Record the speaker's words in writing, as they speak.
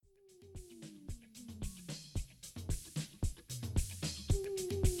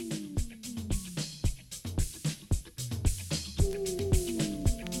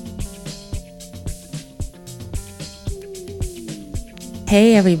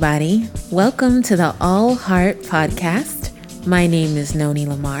Hey everybody, welcome to the All Heart Podcast. My name is Noni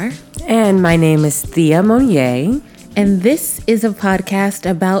Lamar. And my name is Thea Monnier. And this is a podcast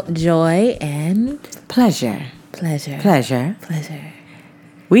about joy and Pleasure. Pleasure.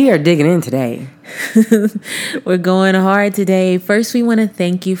 We are digging in today. We're going hard today. First, we want to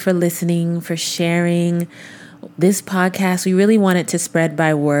thank you for listening, for sharing this podcast. We really want it to spread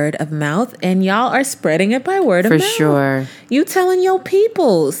by word of mouth, and y'all are spreading it by word of mouth. For sure. You telling your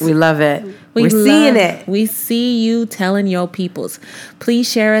peoples. We love it. We're seeing it. We see you telling your peoples. Please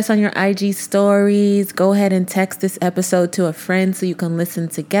share us on your IG stories. Go ahead and text this episode to a friend so you can listen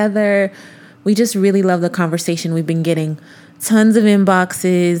together. We just really love the conversation. We've been getting tons of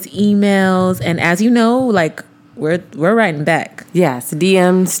inboxes, emails, and as you know, like we're writing back. Yes,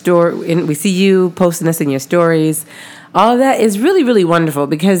 DM, story, and we see you posting us in your stories. All of that is really, really wonderful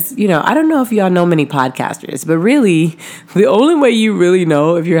because, you know, I don't know if y'all know many podcasters, but really the only way you really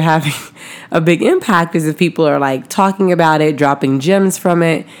know if you're having a big impact is if people are like talking about it, dropping gems from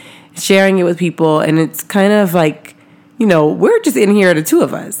it, sharing it with people. And it's kind of like, you know, we're just in here, the two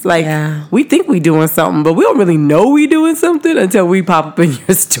of us. Like, We think we doing something, but we don't really know we doing something until we pop up in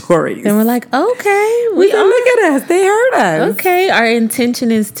your stories. And we're like, okay. Look at us. They heard us. Okay. Our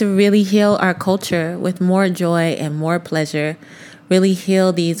intention is to really heal our culture with more joy and more pleasure. Really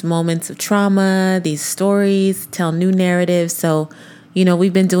heal these moments of trauma, these stories, tell new narratives. So, you know,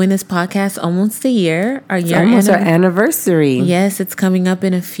 we've been doing this podcast almost a year. Our anniversary. Yes, it's coming up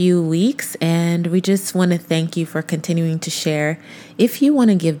in a few weeks. And we just want to thank you for continuing to share. If you want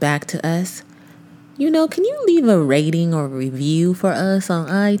to give back to us, you know, can you leave a rating or review for us on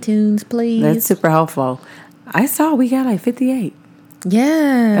iTunes, please? That's super helpful. I saw we got like 58.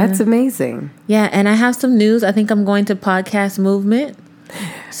 Yeah. That's amazing. Yeah, and I have some news. I think I'm going to Podcast Movement.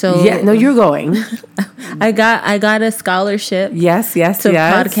 So yeah, no, you're going. I got a scholarship. Yes. To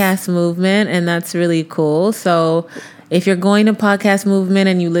Podcast Movement, and that's really cool. So if you're going to Podcast Movement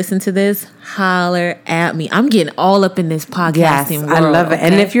and you listen to this, holler at me. I'm getting all up in this podcasting world. I love it. Okay?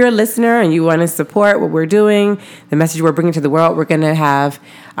 And if you're a listener and you want to support what we're doing, the message we're bringing to the world, we're going to have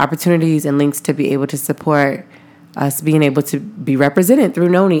opportunities and links to be able to support us being able to be represented through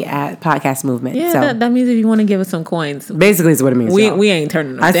Noni at Podcast Movement. Yeah, so that means if you want to give us some coins. Basically is what it means. We ain't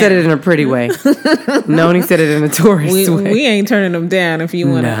turning them down. I said it in a pretty way. Noni said it in a tourist way. We ain't turning them down if you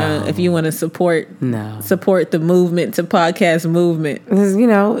want to support the movement to Podcast Movement. You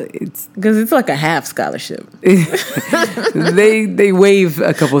know, because it's like a half scholarship. they waive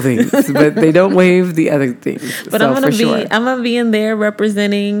a couple things, but they don't waive the other things. But I'm gonna be in there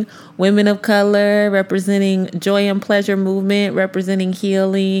representing women of color, representing joy and pleasure movement, representing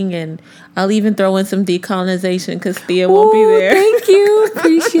healing, and I'll even throw in some decolonization because Thea won't be there. Thank you.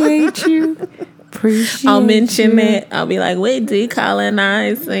 Appreciate you. I'll mention it. I'll be like, we're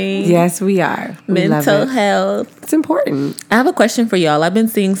decolonizing. Yes, we are. Mental health. It's important. I have a question for y'all. I've been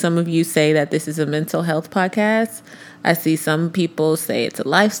seeing some of you say that this is a mental health podcast. I see some people say it's a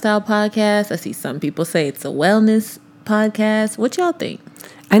lifestyle podcast. I see some people say it's a wellness podcast. What y'all think?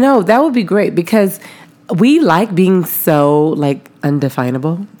 I know that would be great because we like being so like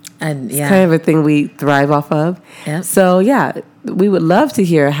undefinable. And it's kind of a thing we thrive off of. Yep. So yeah, we would love to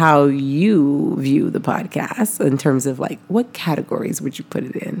hear how you view the podcast in terms of like what categories would you put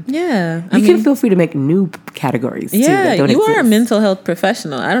it in? Yeah. You can feel free to make new categories too. Yeah, that you are a mental health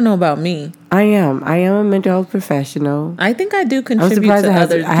professional. I don't know about me. I am a mental health professional. I think I do contribute I'm surprised to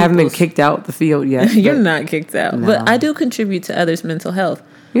others. I haven't been kicked out the field yet. You're not kicked out. No. But I do contribute to others' mental health.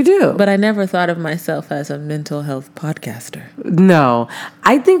 You do. But I never thought of myself as a mental health podcaster. No.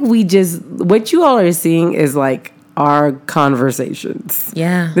 I think what you all are seeing is like our conversations.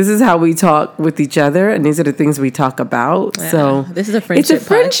 Yeah. This is how we talk with each other, and these are the things we talk about. Yeah. So this is a friendship podcast. It's a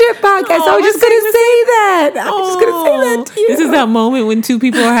friendship podcast. I was just going to say that. I was just going to say that to you. This is that moment when two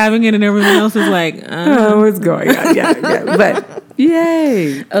people are having it and everyone else is like, what's going on? Yeah. But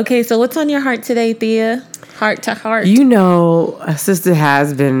yay. Okay, so what's on your heart today, Thea? Heart to heart. You know, a sister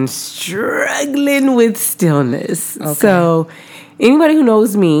has been struggling with stillness. Okay. So anybody who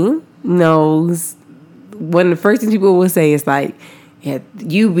knows me knows one of the first things people will say is like, yeah,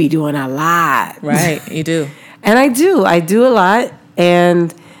 you be doing a lot. Right, you do. And I do a lot.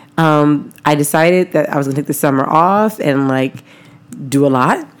 And I decided that I was going to take the summer off and like do a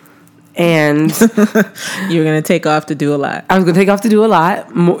lot. And you're going to take off to do a lot. I was going to take off to do a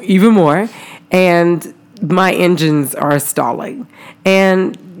lot, even more. And my engines are stalling.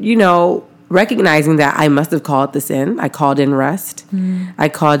 And, you know, recognizing that I must have called this in. I called in rest. I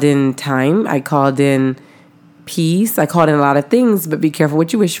called in time. I called in peace. I called in a lot of things, but be careful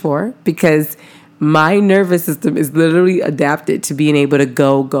what you wish for, because my nervous system is literally adapted to being able to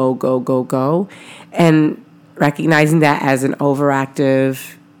go. And recognizing that as an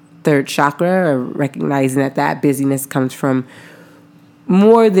overactive third chakra, or recognizing that busyness comes from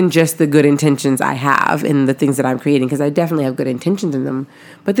more than just the good intentions I have in the things that I'm creating, because I definitely have good intentions in them,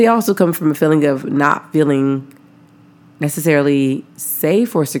 but they also come from a feeling of not feeling necessarily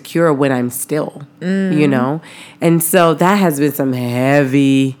safe or secure when I'm still, you know? And so that has been some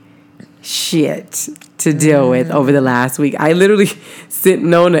heavy shit to deal with over the last week. I literally sent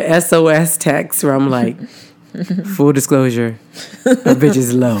Nona a SOS text where I'm like, full disclosure, our bitch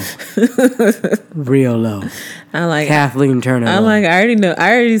is low. Real low. I like Kathleen Turner. I'm like, I already know.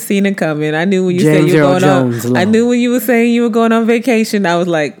 I already seen it coming. I knew when you said James you were Earl going Jones on. low. I knew when you were saying you were going on vacation. I was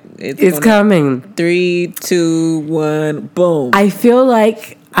like, It's coming. 3, 2, 1, boom. I feel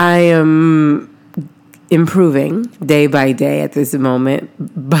like I am improving day by day at this moment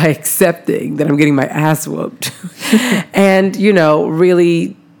by accepting that I'm getting my ass whooped. And, you know,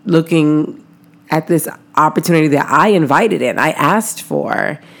 really looking at this opportunity that I invited in, I asked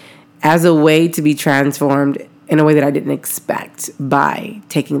for, as a way to be transformed in a way that I didn't expect by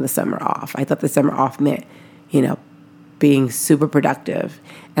taking the summer off. I thought the summer off meant, you know, being super productive.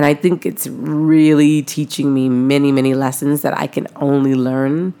 And I think it's really teaching me many, many lessons that I can only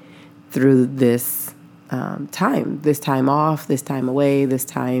learn through this time off, this time away, this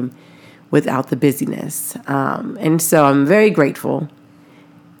time without the busyness. And so I'm very grateful.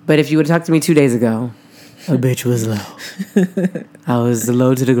 But if you would have talked to me 2 days ago, a bitch was low. I was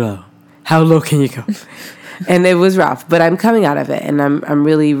low to the glow. How low can you go? And it was rough, but I'm coming out of it, and I'm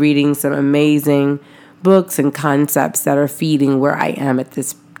really reading some amazing books and concepts that are feeding where I am at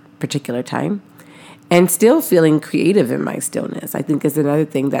this particular time, and still feeling creative in my stillness. I think is another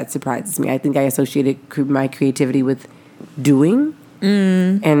thing that surprises me. I think I associated my creativity with doing,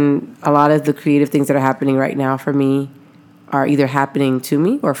 and a lot of the creative things that are happening right now for me are either happening to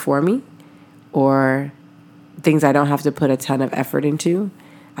me or for me, or things I don't have to put a ton of effort into.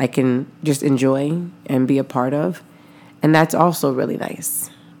 I can just enjoy and be a part of. And that's also really nice.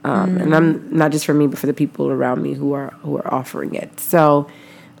 And I'm not just for me, but for the people around me who are offering it. So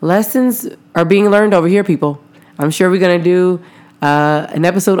lessons are being learned over here, people. I'm sure we're going to do an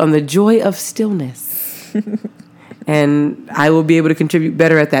episode on the joy of stillness. And I will be able to contribute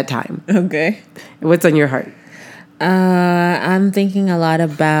better at that time. Okay. What's on your heart? I'm thinking a lot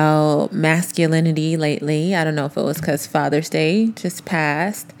about masculinity lately. I don't know if it was because Father's Day just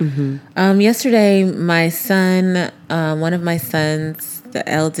passed. Yesterday, my son, one of my sons, the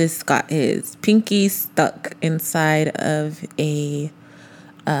eldest, got his pinky stuck inside of a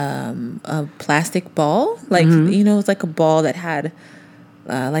plastic ball. Like, you know, it's like a ball that had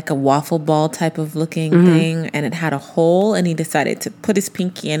like a waffle ball type of looking thing, and it had a hole, and he decided to put his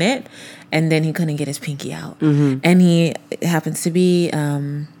pinky in it, and then he couldn't get his pinky out. And he happens to be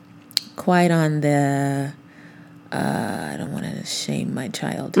quite on the I don't want to shame my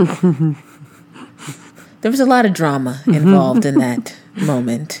child. There was a lot of drama involved in that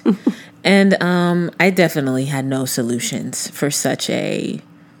moment, and I definitely had no solutions for such a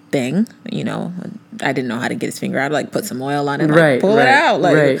thing. You know, I didn't know how to get his finger out. Like, put some oil on it, like, pull it out.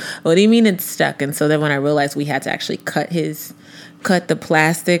 Like, what do you mean it's stuck? And so then when I realized we had to actually cut the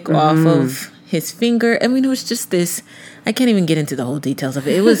plastic off of his finger, I mean, it was just this. I can't even get into the whole details of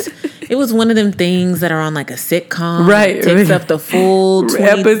it. It was one of them things that are on like a sitcom. Right. It takes up the full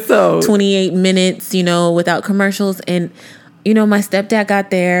 28 minutes, you know, without commercials. And, you know, my stepdad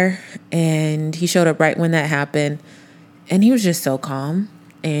got there, and he showed up right when that happened, and he was just so calm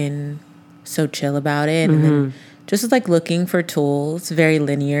and so chill about it. And then just like looking for tools, very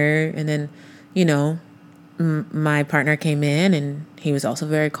linear. And then, you know, my partner came in, and he was also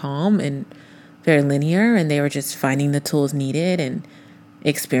very calm and very linear, and they were just finding the tools needed and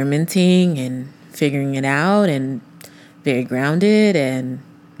experimenting and figuring it out, and very grounded and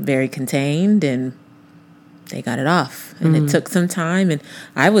very contained, and they got it off. And it took some time, and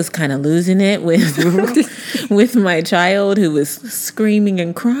I was kind of losing it with my child, who was screaming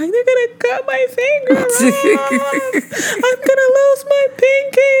and crying, "They're gonna cut my finger off. I'm gonna lose my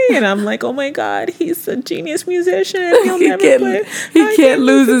pinky." And I'm like, oh my God, he's a genius musician. He'll never play. He can't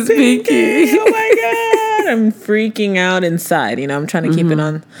lose his pinky. Oh my God. I'm freaking out inside. You know, I'm trying to keep it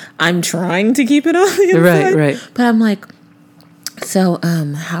on. I'm trying to keep it on the inside. Right. But I'm like, so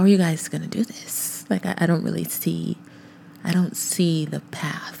how are you guys gonna do this? Like, I don't really see, I don't see the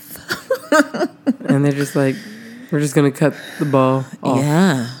path. And they're just like, we're just going to cut the ball off.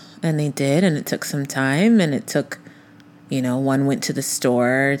 Yeah. And they did. And it took some time. And it took one went to the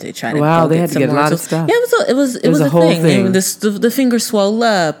store. They tried to Wow, go they get had to some get a more. lot of stuff. Yeah, it was a whole thing. thing. The finger swelled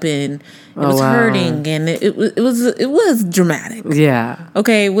up and it was hurting, and it was dramatic. Yeah.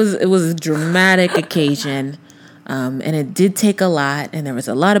 Okay, it was a dramatic occasion, and it did take a lot, and there was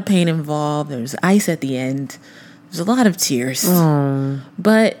a lot of pain involved. There was ice at the end. There was a lot of tears,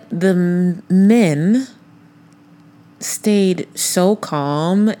 but the men stayed so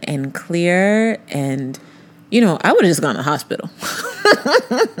calm and clear, and I would have just gone to the hospital.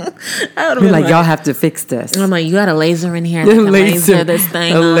 I would have been like, y'all have to fix this. I'm like, you got a laser in here? Laser this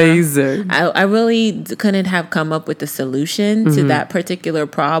thing. Laser. I really couldn't have come up with a solution to that particular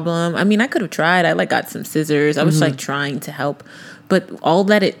problem. I mean, I could have tried. I got some scissors. I was trying to help, but all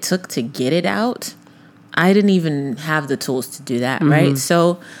that it took to get it out, I didn't even have the tools to do that. Right.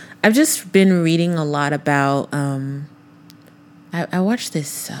 So I've just been reading a lot about. I watched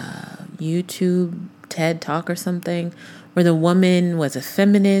this YouTube TED Talk or something where the woman was a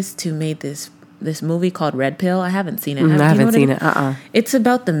feminist who made this movie called Red Pill. I haven't seen it. I haven't seen it. It's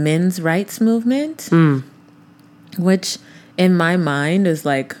about the men's rights movement, which in my mind is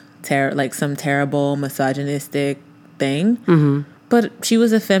like some terrible misogynistic thing. But she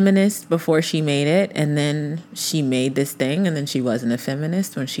was a feminist before she made it, and then she made this thing, and then she wasn't a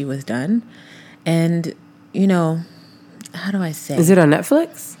feminist when she was done. And how do I say? Is it on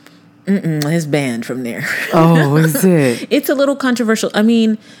Netflix? It's banned from there. Oh, is it? It's a little controversial. I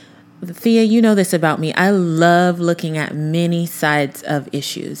mean, Thea, you know this about me. I love looking at many sides of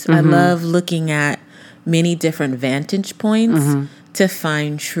issues. I love looking at many different vantage points to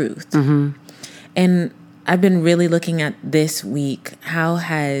find truth. And I've been really looking at this week, how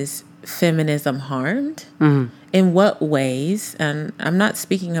has feminism harmed? In what ways? And I'm not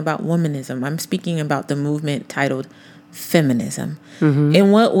speaking about womanism. I'm speaking about the movement titled feminism.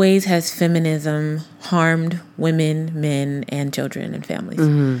 In what ways has feminism harmed women, men, and children and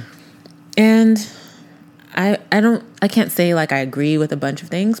families? And I can't say I agree with a bunch of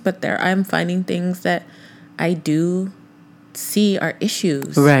things, but I'm finding things that I do see are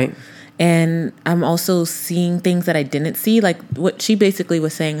issues. Right. And I'm also seeing things that I didn't see. Like what she basically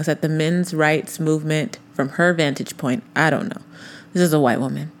was saying is that the men's rights movement, from her vantage point, I don't know. This is a white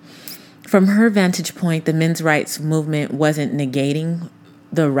woman. From her vantage point, the men's rights movement wasn't negating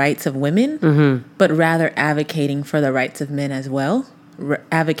the rights of women, but rather advocating for the rights of men as well,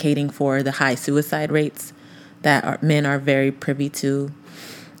 advocating for the high suicide rates that men are very privy to,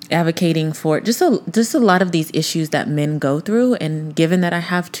 advocating for just a lot of these issues that men go through. And given that I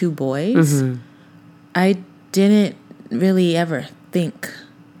have 2 boys, I didn't really ever think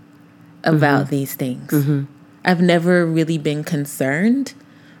about these things. I've never really been concerned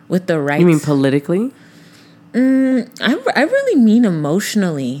with the rights. You mean politically? I really mean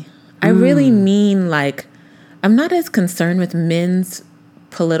emotionally. I really mean I'm not as concerned with men's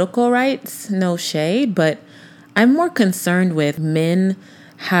political rights, no shade, but I'm more concerned with men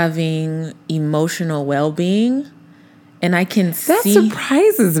having emotional well-being. And I can see... That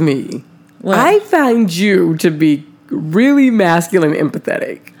surprises me. What? I find you to be really masculine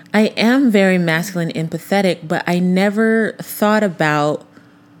empathetic. I am very masculine empathetic, but I never thought about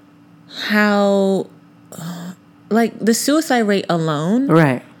how, the suicide rate alone.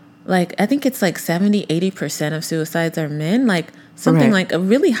 Right. I think it's 70-80% of suicides are men. Something right. A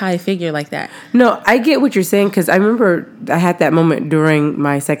really high figure like that. No, I get what you're saying, because I remember I had that moment during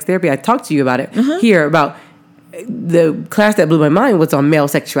my sex therapy. I talked to you about it here, about the class that blew my mind was on male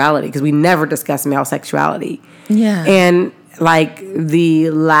sexuality, because we never discussed male sexuality. Yeah. And how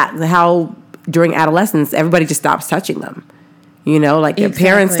during adolescence, everybody just stops touching them. Their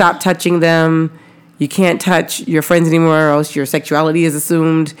parents stop touching them. You can't touch your friends anymore, or else your sexuality is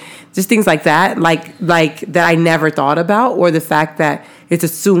assumed. Just things like that, like that I never thought about, or the fact that it's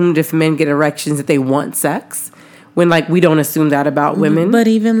assumed if men get erections that they want sex, when we don't assume that about women. But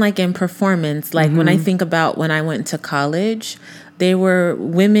even in performance, when I think about when I went to college, they were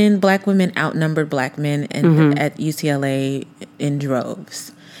black women outnumbered black men at UCLA in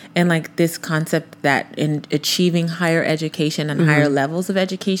droves. And this concept that in achieving higher education and higher levels of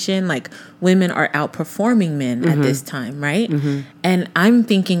education, women are outperforming men at this time, right? And I'm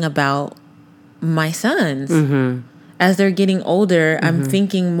thinking about my sons. As they're getting older, I'm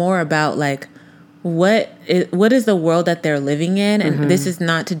thinking more about what is the world that they're living in? And this is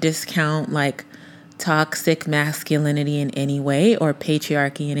not to discount toxic masculinity in any way or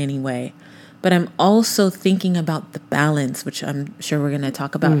patriarchy in any way. But I'm also thinking about the balance, which I'm sure we're going to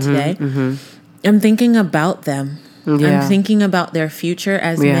talk about today. I'm thinking about them. Yeah. I'm thinking about their future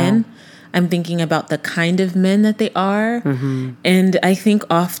as men. I'm thinking about the kind of men that they are. And I think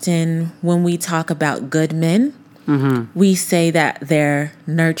often when we talk about good men, We say that they're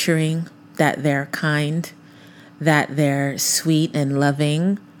nurturing, that they're kind, that they're sweet and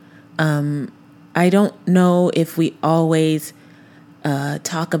loving. I don't know if we always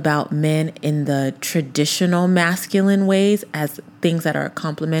talk about men in the traditional masculine ways as things that are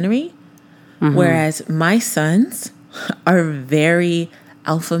complementary, whereas my sons are very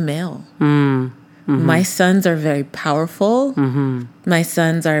alpha male. My sons are very powerful. My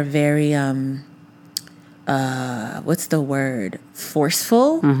sons are very, what's the word?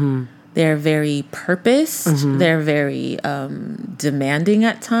 Forceful. They're very purposed. They're very demanding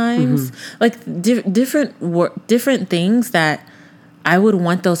at times. Like different things that I would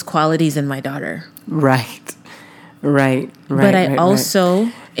want those qualities in my daughter. Right. But I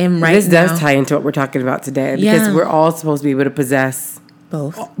also am right now. This does tie into what we're talking about today, because we're all supposed to be able to possess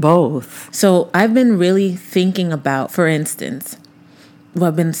both. So I've been really thinking about, for instance,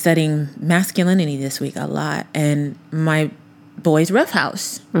 I've been studying masculinity this week a lot, and my boys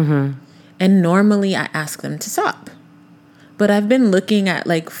roughhouse. And normally I ask them to stop. But I've been looking at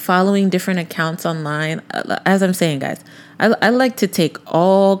like following different accounts online. As I'm saying, guys, I like to take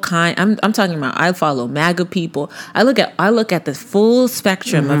all kind. I'm talking about, I follow MAGA people. I look at the full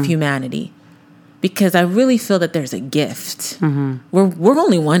spectrum of humanity, because I really feel that there's a gift. We're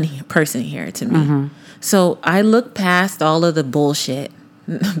only one person here to me. So I look past all of the bullshit,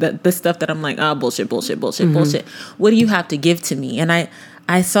 the stuff that I'm like, bullshit. What do you have to give to me? And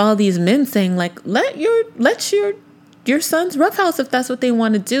I saw these men saying like, let your sons roughhouse if that's what they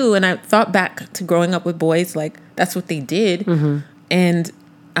want to do. And I thought back to growing up with boys, like that's what they did. And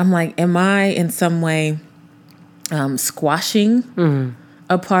I'm like, am I in some way squashing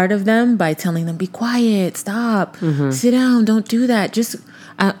a part of them by telling them, be quiet, stop, sit down, don't do that. Just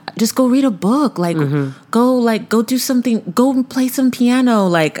go read a book, go do something, go play some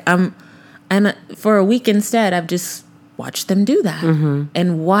piano. And for a week instead, I've just watched them do that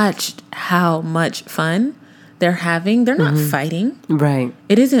and watched how much fun they're having. They're not fighting. Right.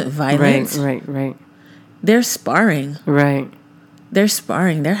 It isn't violence. Right. They're sparring. Right. They're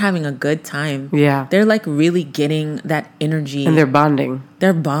sparring. They're having a good time. Yeah. They're like really getting that energy. And they're bonding.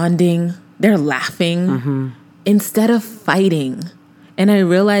 They're laughing instead of fighting. And I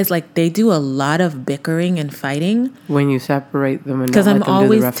realize like they do a lot of bickering and fighting. When you separate them. Because I'm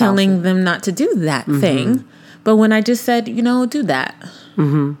always telling them not to do that thing. But when I just said, do that.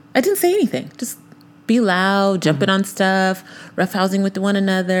 I didn't say anything. Just be loud, jumping on stuff, roughhousing with one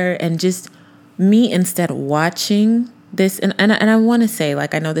another, and just me instead watching this. And I want to say,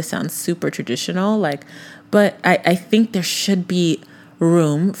 like, I know this sounds super traditional, like, but I think there should be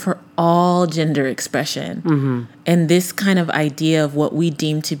room for all gender expression. And this kind of idea of what we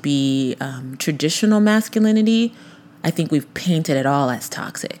deem to be traditional masculinity, I think we've painted it all as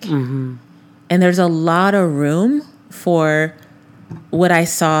toxic. And there's a lot of room for what I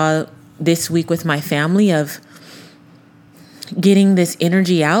saw this week with my family of getting this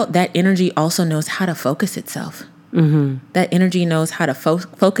energy out. That energy also knows how to focus itself. That energy knows how to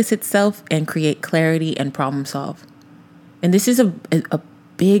focus itself and create clarity and problem solve. And this is a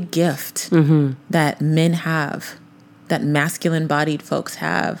big gift that men have, that masculine bodied folks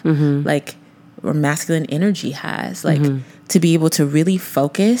have, like, or masculine energy has, like, to be able to really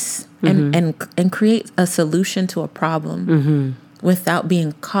focus and create a solution to a problem without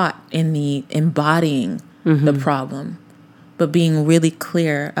being caught in the embodying the problem, but being really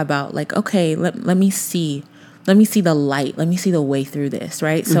clear about like, okay, let me see the light, let me see the way through this,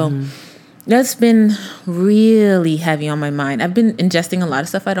 right? So that's been really heavy on my mind. I've been ingesting a lot of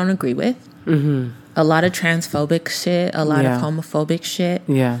stuff I don't agree with, a lot of transphobic shit, a lot of homophobic shit,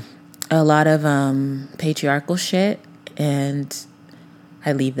 a lot of patriarchal shit, and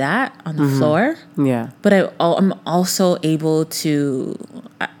I leave that on the floor. But I'm also able to,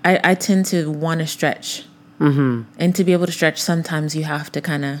 I tend to want to stretch. And to be able to stretch, sometimes you have to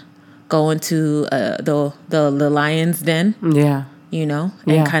kind of go into the lion's den.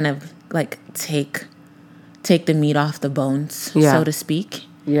 And kind of like take the meat off the bones, so to speak.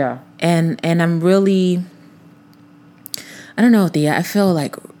 And I'm really, I don't know, Thea, I feel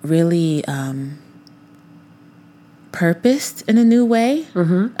like really purposed in a new way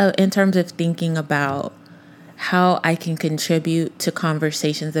in terms of thinking about how I can contribute to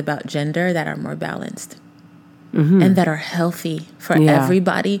conversations about gender that are more balanced and that are healthy for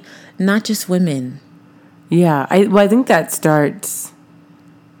everybody, not just women. I think that starts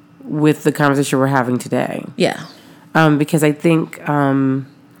with the conversation we're having today. Because I think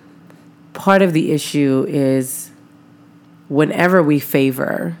part of the issue is whenever we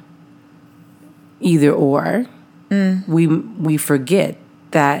favor either or, we forget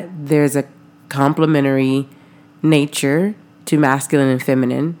that there's a complementary nature to masculine and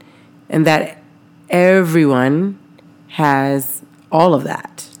feminine, and that everyone has all of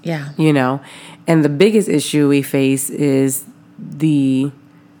that. Yeah. You know, and the biggest issue we face is the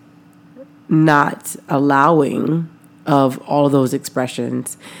not allowing of all of those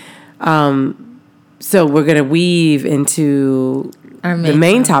expressions. So we're going to weave into the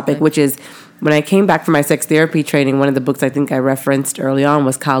main topic, which is when I came back from my sex therapy training, one of the books I think I referenced early on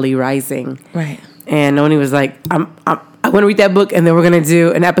was Kali Rising. Right. And Noni was like, I want to read that book, and then we're going to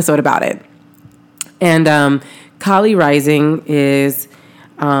do an episode about it. And Kali Rising is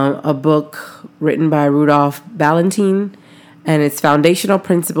a book written by Rudolph Ballantine, and it's Foundational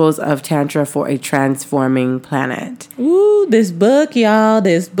Principles of Tantra for a Transforming Planet. Ooh, this book, y'all,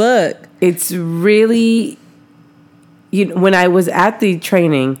 this book. It's really, when I was at the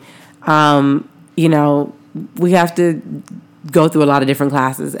training, we have to go through a lot of different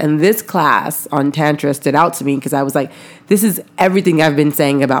classes. And this class on Tantra stood out to me because I was like, this is everything I've been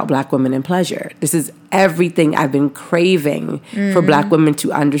saying about Black women and pleasure. This is everything I've been craving for Black women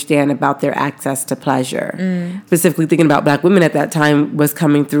to understand about their access to pleasure. Specifically thinking about Black women at that time was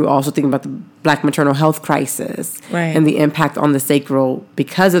coming through also thinking about the Black maternal health crisis and the impact on the sacral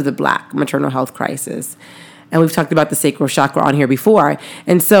because of the Black maternal health crisis. And we've talked about the sacral chakra on here before.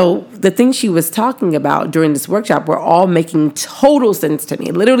 And so the things she was talking about during this workshop were all making total sense to me.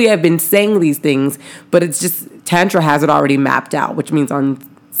 Literally, I've been saying these things, but it's just Tantra has it already mapped out, which means on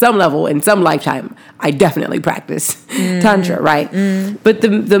some level, in some lifetime, I definitely practice Tantra, right? But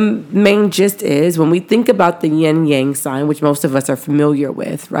the main gist is when we think about the yin-yang sign, which most of us are familiar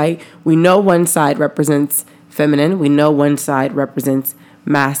with, right? We know one side represents feminine. We know one side represents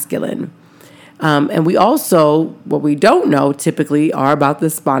masculine. And we also, what we don't know typically are about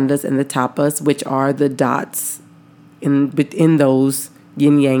the spandhas and the tapas, which are the dots in those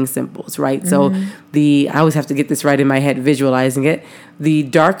yin-yang symbols, right? So I always have to get this right in my head, visualizing it. The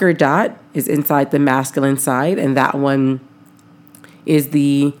darker dot is inside the masculine side, and that one is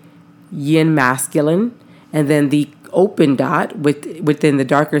the yin masculine. And then the open dot within the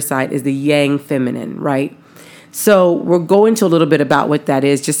darker side is the yang feminine, right? So we're going to a little bit about what that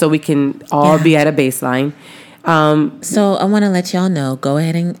is, just so we can all be at a baseline. So I want to let y'all know, go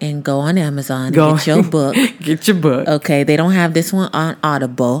ahead and go on Amazon, get your book. Get your book. Okay, they don't have this one on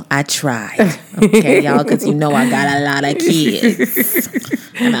Audible. I tried. Okay, y'all, because I got a lot of kids.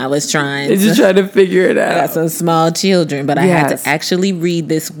 And I was trying to figure it out. I got some small children, but I had to actually read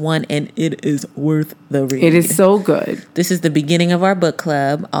this one, and it is worth the read. It is so good. This is the beginning of our book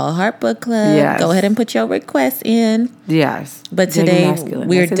club, All Heart Book Club. Yes. Go ahead and put your requests in. Yes. But today,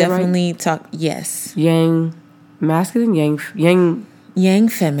 we're definitely yes. Yang masculine, yang feminine. Yang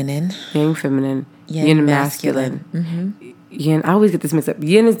feminine. Yin masculine. Yin, I always get this mixed up.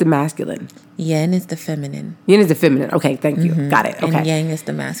 Yin is the masculine. Yin is the feminine. Yin is the feminine. Okay, thank you. Got it. Okay. And yang is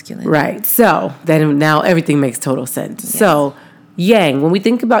the masculine. Right. So then now everything makes total sense. Yes. So yang, when we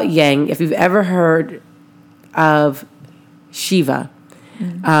think about yang, if you've ever heard of Shiva,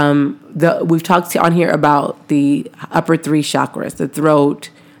 we've talked on here about the upper three chakras, the throat,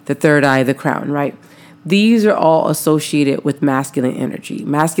 the third eye, the crown, right? These are all associated with masculine energy.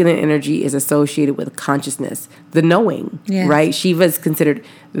 Masculine energy is associated with consciousness, the knowing, right? Shiva is considered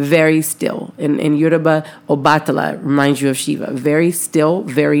very still. In Yoruba, Obatala reminds you of Shiva. Very still,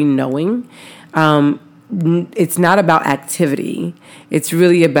 very knowing. It's not about activity. It's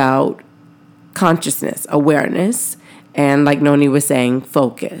really about consciousness, awareness, and like Noni was saying,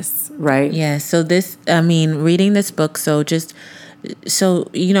 focus, right? Yeah, so reading this book, I've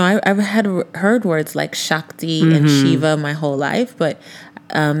heard words like Shakti and Shiva my whole life, but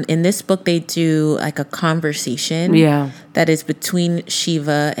in this book they do like a conversation that is between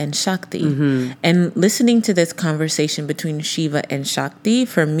Shiva and Shakti. And listening to this conversation between Shiva and Shakti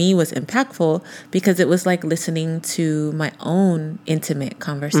for me was impactful because it was like listening to my own intimate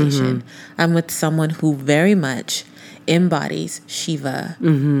conversation. I'm with someone who very much embodies Shiva,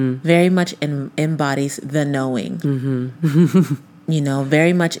 very much embodies the knowing.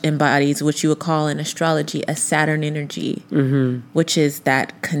 Very much embodies what you would call in astrology a Saturn energy, which is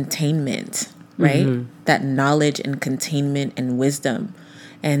that containment, right? That knowledge and containment and wisdom.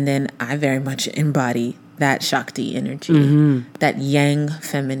 And then I very much embody that Shakti energy, that yang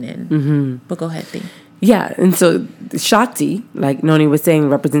feminine. But go ahead, Thee. Yeah, and so Shakti, like Noni was saying,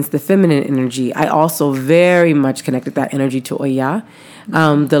 represents the feminine energy. I also very much connected that energy to Oya.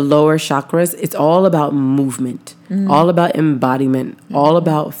 The lower chakras, it's all about movement, all about embodiment, all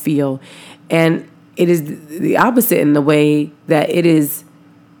about feel. And it is the opposite in the way that it is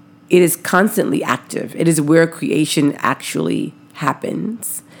constantly active. It is where creation actually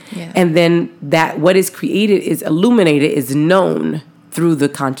happens. Yeah. And then that what is created is illuminated, is known through the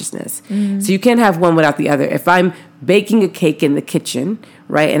consciousness. So you can't have one without the other. If I'm baking a cake in the kitchen,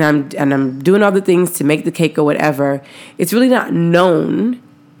 right, and I'm doing all the things to make the cake or whatever, it's really not known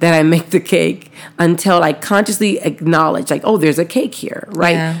that I make the cake until I consciously acknowledge, like, oh, there's a cake here,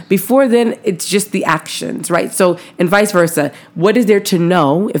 right? Yeah. Before then, it's just the actions, right? So, and vice versa. What is there to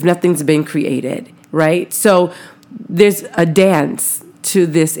know if nothing's been created, right? So there's a dance to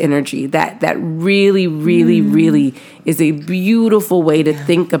this energy that really, really, really is a beautiful way to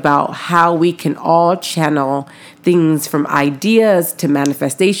think about how we can all channel things from ideas to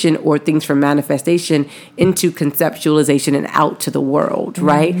manifestation, or things from manifestation into conceptualization and out to the world,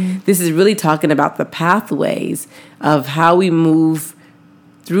 right? This is really talking about the pathways of how we move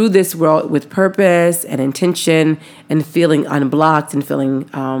through this world with purpose and intention and feeling unblocked and feeling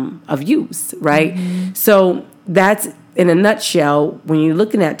of use, right? So that's, in a nutshell, when you're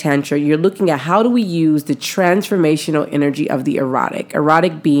looking at Tantra, you're looking at how do we use the transformational energy of the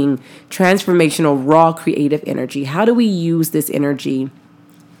erotic being transformational, raw, creative energy. How do we use this energy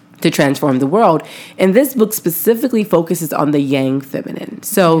to transform the world? And this book specifically focuses on the yang feminine.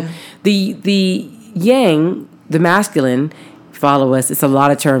 So the yang, the masculine, follow us, it's a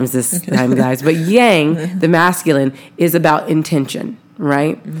lot of terms this time, guys, but yang, the masculine, is about intention,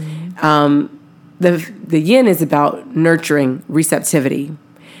 right? The yin is about nurturing, receptivity.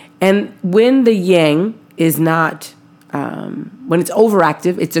 And when the yang is not, when it's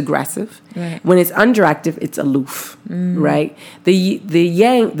overactive, it's aggressive. Right. When it's underactive, it's aloof, right? The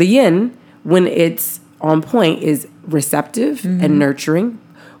yin, when it's on point, is receptive and nurturing.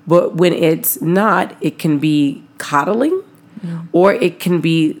 But when it's not, it can be coddling, or it can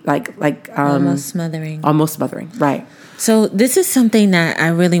be like almost smothering. Almost smothering, right? So this is something that I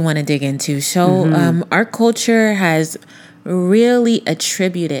really want to dig into. So our culture has really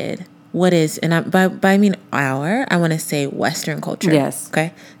attributed what is, and by I mean I want to say Western culture. Yes.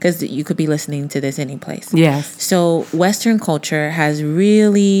 Okay? Because you could be listening to this any place. Yes. So Western culture has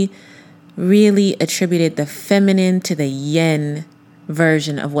really, really attributed the feminine to the yin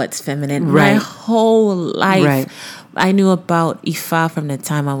version of what's feminine. Right. My whole life. Right. I knew about Ifa from the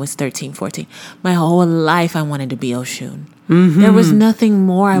time I was 13, 14. My whole life I wanted to be Oshun. There was nothing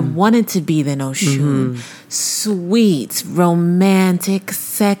more I wanted to be than Oshun. Sweet, romantic,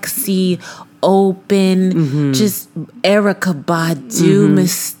 sexy, open, just Erykah Badu,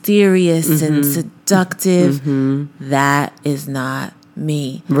 mysterious and seductive. That is not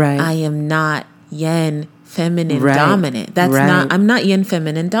me. Right. I am not yen feminine Right. dominant. That's Right. not, I'm not yin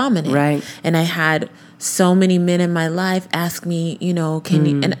feminine dominant. Right. And I had so many men in my life ask me, you know, can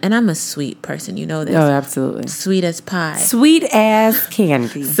you, and I'm a sweet person, you know this. Oh, absolutely. Sweet as pie. Sweet as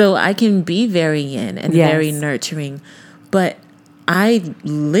candy. So I can be very yin and Yes. very nurturing, but I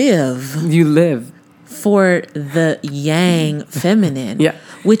live You live. for the yang feminine, Yeah.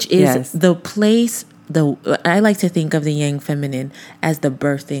 which is Yes. the place, I like to think of the yang feminine as the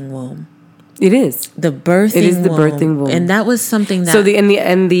birthing womb. It is. The birthing It is the womb. birthing womb. And that was something that So the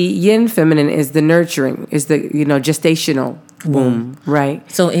yin feminine is the nurturing, is the gestational womb, right?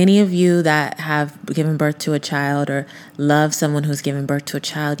 So any of you that have given birth to a child or love someone who's given birth to a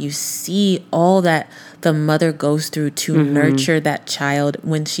child, you see all that the mother goes through to nurture that child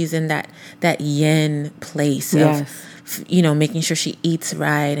when she's in that yin place Yes. of, making sure she eats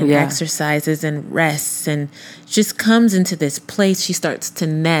right and Yeah. exercises and rests and just comes into this place. She starts to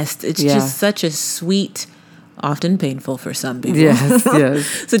nest. It's Yeah. just such a sweet, often painful for some people. Yes, yes.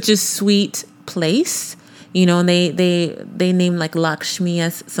 Such a sweet place, and they name like Lakshmi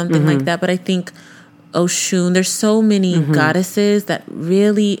as something like that. But I think Oshun, there's so many goddesses that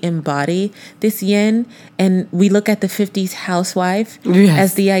really embody this yin, and we look at the 50s housewife Yes.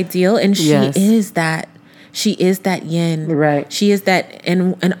 as the ideal, and she Yes. is that. She is that yin. Right. She is that,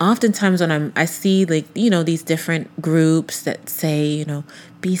 and oftentimes when I see these different groups that say,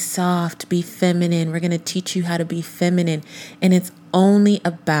 be soft, be feminine. We're going to teach you how to be feminine. And it's only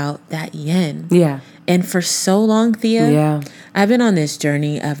about that yin. Yeah. And for so long, Thea, Yeah. I've been on this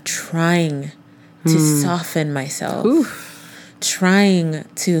journey of trying to soften myself, trying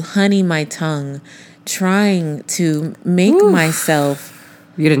to honey my tongue, trying to make myself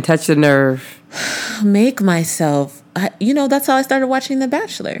You didn't touch the nerve. that's how I started watching The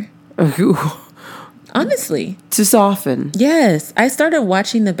Bachelor. Honestly. To soften. Yes. I started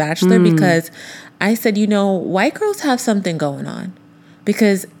watching The Bachelor because I said, white girls have something going on.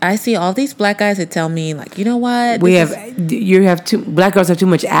 Because I see all these black guys that tell me, like, you know what? Black girls have too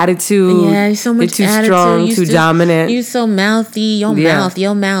much attitude. Yeah, so much They're too attitude. strong, too dominant. You're so mouthy. Your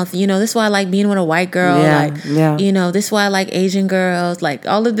mouth. You know, this is why I like being with a white girl. You know, this is why I like Asian girls. Like,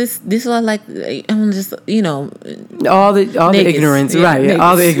 all of this. This is why I like, I'm just, you know. All the ignorance, right. Niggas.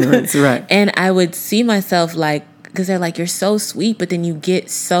 All the ignorance, right. And I would see myself, like, because they're like, you're so sweet, but then you get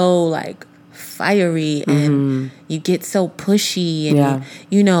so, like, fiery and you get so pushy and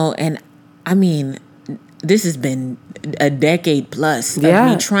you know, and I mean, this has been a decade plus of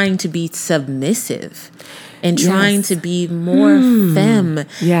me trying to be submissive and trying to be more femme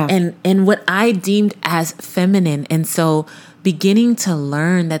and what I deemed as feminine. And so beginning to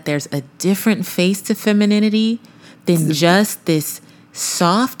learn that there's a different face to femininity than just this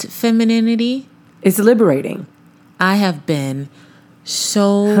soft femininity. It's liberating. I have been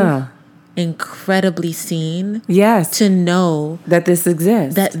so incredibly seen to know that this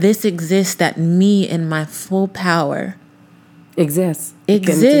exists, that me in my full power exists,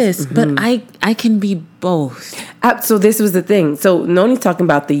 but I can be both. So this was the thing. So Noni's talking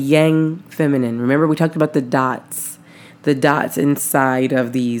about the yang feminine. Remember, we talked about the dots inside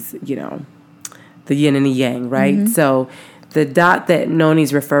of these, you know, the yin and the yang, right? So the dot that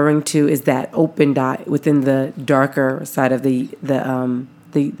Noni's referring to is that open dot within the darker side of the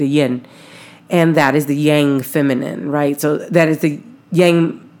yin, and that is the yang feminine, right? So that is the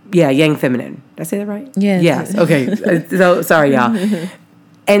yang feminine. Did I say that right? Yes. Okay. So sorry, y'all.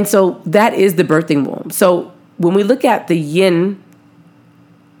 And so that is the birthing womb. So when we look at the yin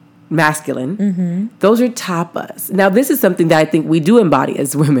masculine, those are tapas. Now, this is something that I think we do embody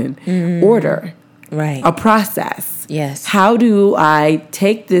as women. Order. Right. A process. Yes. How do I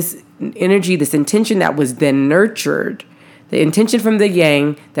take this energy, this intention that was then nurtured, the intention from the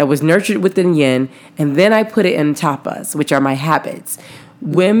yang that was nurtured within yin, and then I put it in tapas, which are my habits.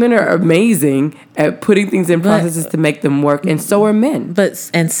 Women are amazing at putting things in processes to make them work, and so are men.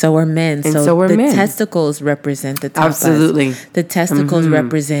 And so are men. And so are the men. Testicles represent the tapas. Absolutely. The testicles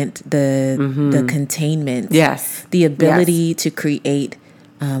represent the containment. Yes. The ability to create,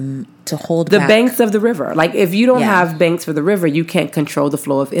 to hold the back. banks of the river. Like, if you don't have banks for the river, you can't control the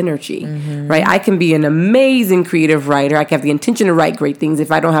flow of energy, right? I can be an amazing creative writer. I can have the intention to write great things.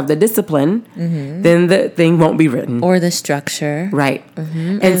 If I don't have the discipline, then the thing won't be written. Or the structure. Right.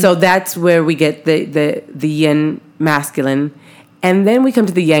 And so that's where we get the yin masculine. And then we come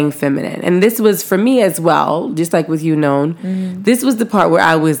to the yang feminine. And this was, for me as well, just like with you, Non, this was the part where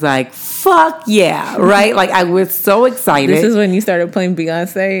I was like, fuck yeah, right? Like, I was so excited. This is when you started playing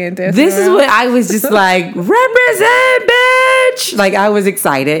Beyonce and dancing This is when I was just like, represent, bitch! Like, I was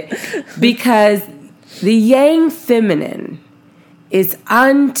excited because the yang feminine is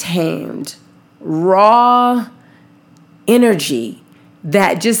untamed, raw energy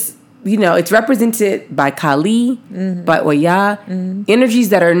that just, you know, it's represented by Kali, by Oya, energies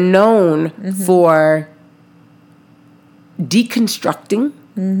that are known for deconstructing,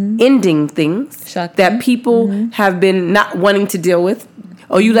 ending things that people have been not wanting to deal with.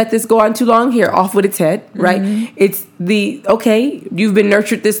 Oh, you let this go on too long? Here, off with its head, right? It's okay, you've been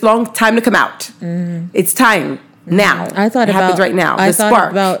nurtured this long, time to come out. It's time. Now. I thought it happens right now. The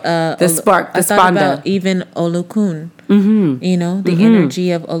spark. The spark. The I thought spanda. about even Olokun. You know, the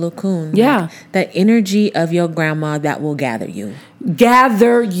energy of Olokun. Yeah. Like, that energy of your grandma that will gather you.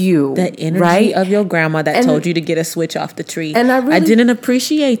 Gather you. The energy right? of your grandma that told you to get a switch off the tree. And I didn't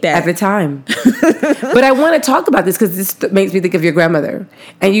appreciate that at the time. But I want to talk about this because this makes me think of your grandmother.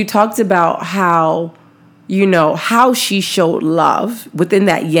 And you talked about how, you know, how she showed love within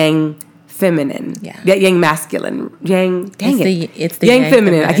that yang feminine. That yang masculine. It's the yang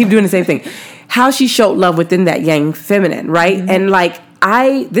feminine. I keep doing the same thing. How she showed love within that yang feminine, right? And like,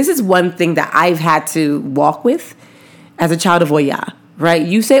 this is one thing that I've had to walk with as a child of Oya, right?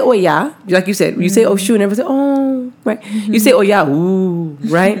 You say Oya, like you said, you say Oshu and everyone say, oh, right? You say Oya, ooh,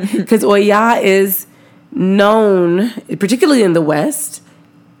 right? Because Oya is known, particularly in the West,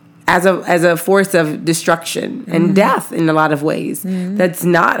 as a force of destruction and death in a lot of ways. That's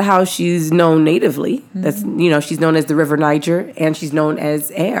not how she's known natively. That's, you know, she's known as the River Niger, and she's known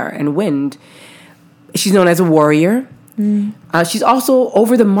as air and wind. She's known as a warrior. She's also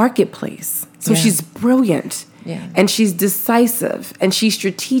over the marketplace. So she's brilliant. And she's decisive. And she's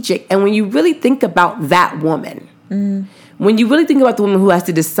strategic. And when you really think about that woman, when you really think about the woman who has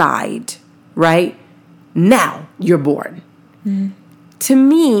to decide, right? Now you're born. To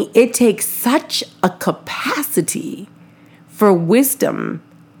me, it takes such a capacity for wisdom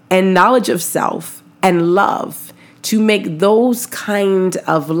and knowledge of self and love to make those kind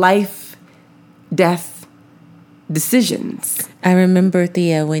of life, death decisions. I remember,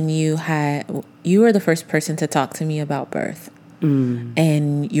 Thea, when you were the first person to talk to me about birth.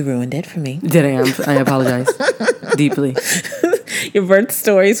 And you ruined it for me. Did I apologize deeply. Your birth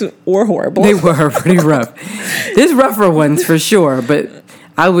stories were horrible. They were pretty rough. There's rougher ones for sure, but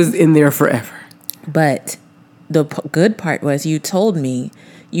I was in there forever. But the good part was you told me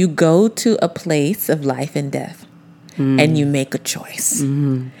you go to a place of life and death and you make a choice.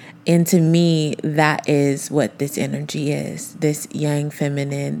 And to me, that is what this energy is. This yang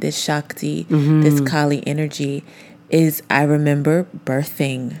feminine, this Shakti, this Kali energy is, I remember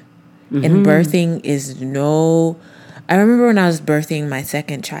birthing. And birthing is I remember when I was birthing my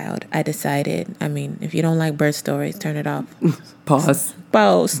second child, I decided, if you don't like birth stories, turn it off. Pause.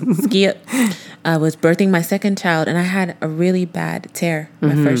 Skip. I was birthing my second child and I had a really bad tear,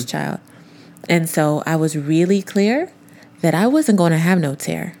 my first child. And so I was really clear that I wasn't going to have no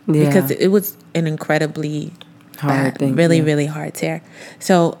tear because it was an incredibly hard thing, really hard tear.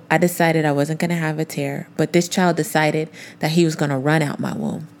 So I decided I wasn't going to have a tear, but this child decided that he was going to run out my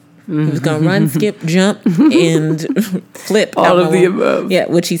womb. He was going to run, skip, jump, and flip. All of the above. Yeah,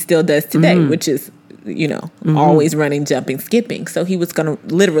 which he still does today, which is, always running, jumping, skipping. So he was going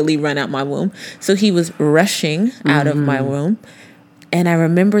to literally run out my womb. So he was rushing out of my womb. And I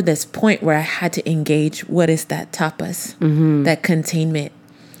remember this point where I had to engage, what is that tapas, that containment.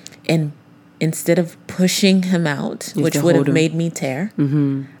 And instead of pushing him out, which would have made me tear,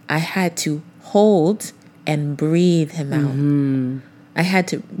 I had to hold and breathe him out. I had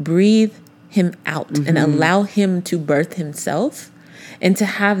to breathe him out and allow him to birth himself, and to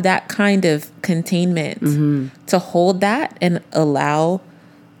have that kind of containment, to hold that and allow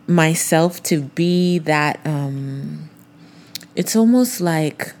myself to be that. It's almost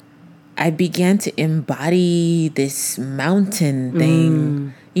like I began to embody this mountain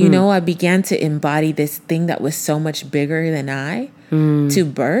thing. I began to embody this thing that was so much bigger than I to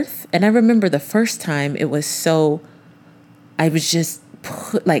birth. And I remember the first time it was so, I was just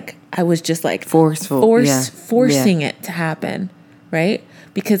forceful, forcing it to happen, right?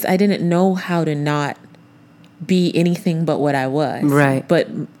 Because I didn't know how to not be anything but what I was. Right. But,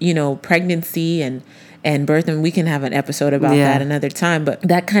 pregnancy and birth, and we can have an episode about that another time, but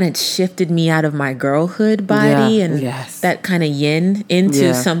that kind of shifted me out of my girlhood body and that kind of yin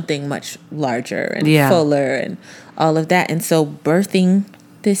into something much larger and fuller and all of that. And so birthing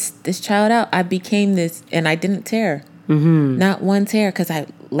this child out, I became this, and I didn't tear. Not one tear, because I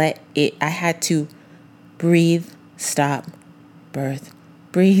had to breathe, stop, birth,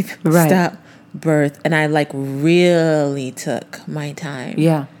 breathe, stop, birth. And I really took my time.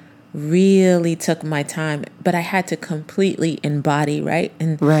 Yeah. Really took my time, but I had to completely embody, right?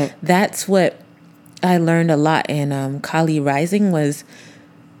 And that's what I learned a lot in Kali Rising was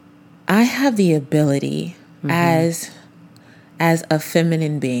I have the ability as a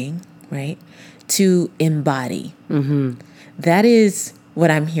feminine being, right, to embody. That is what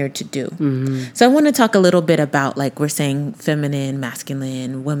I'm here to do. So I want to talk a little bit about, we're saying feminine,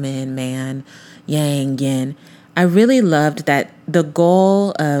 masculine, woman, man, yang, yin. I really loved that the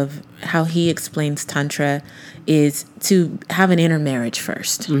goal of how he explains Tantra is to have an intermarriage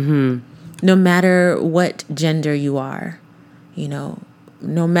first. No matter what gender you are, no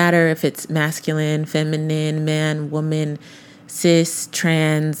matter if it's masculine, feminine, man, woman, cis,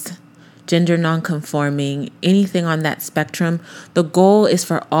 trans, gender nonconforming, anything on that spectrum, the goal is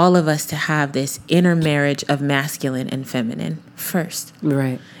for all of us to have this intermarriage of masculine and feminine first.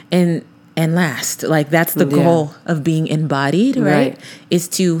 Right. And last, that's the goal of being embodied, right? Is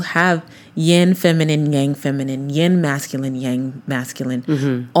to have yin feminine, yin masculine, yang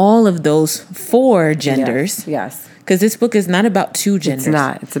masculine, all of those 4 genders. Yes. Because this book is not about 2 genders. It's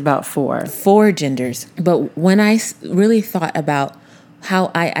not. It's about 4. 4 genders. But when I really thought about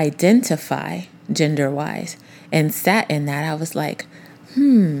how I identify gender-wise and sat in that, I was like,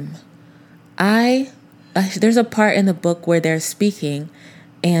 there's a part in the book where they're speaking,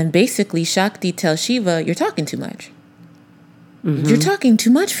 and basically Shakti tells Shiva, you're talking too much. You're talking too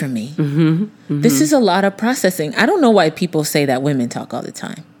much for me. This is a lot of processing. I don't know why people say that women talk all the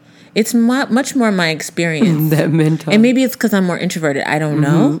time. It's much more my experience. That men talk. And maybe it's because I'm more introverted. I don't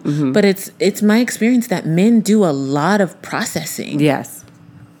know. But it's my experience that men do a lot of processing. Yes.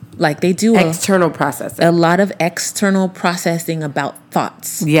 They do external processing. A lot of external processing about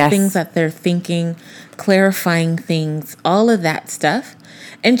thoughts. Yes. Things that they're thinking, clarifying things, all of that stuff.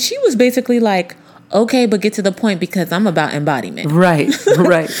 And she was basically like, okay, but get to the point, because I'm about embodiment. Right.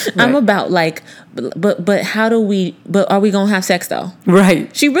 I'm about like, but how do we, but are we going to have sex though?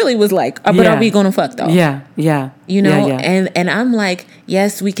 Right. She really was like, but are we going to fuck though? Yeah. You know, Yeah. And I'm like,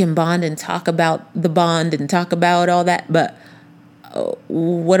 yes, we can bond and talk about the bond and talk about all that, but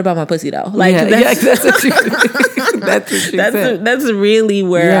what about my pussy though? Like, that's what you said. That's really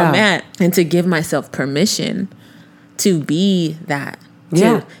where I'm at. And to give myself permission to be that.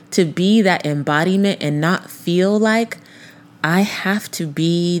 To be that embodiment and not feel like I have to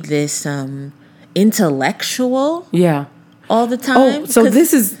be this intellectual all the time. Oh, so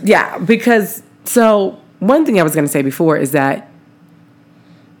this is, because, so one thing I was going to say before is that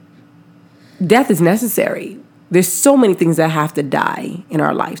death is necessary. There's so many things that have to die in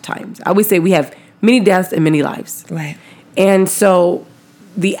our lifetimes. I always say we have many deaths and many lives. Right. And so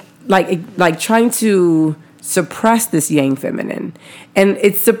the, like trying to suppress this yang feminine, and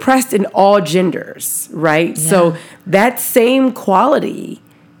it's suppressed in all genders, right? Yeah. So that same quality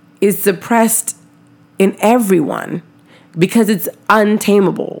is suppressed in everyone because it's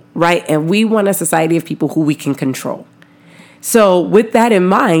untamable, right? And we want a society of people who we can control. So with that in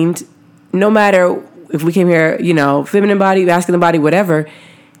mind, no matter if we came here, you know, feminine body, masculine body, whatever,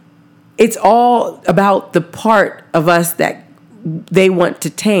 it's all about the part of us that they want to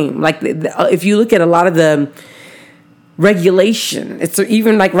tame. Like, if you look at a lot of the regulation, it's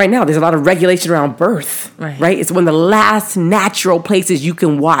even like right now, there's a lot of regulation around birth, right? It's one of the last natural places you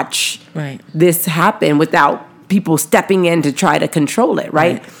can watch this happen without people stepping in to try to control it,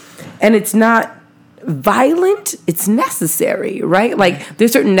 right? And it's not violent, it's necessary, right? Like,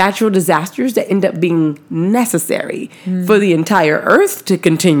 there's certain natural disasters that end up being necessary for the entire earth to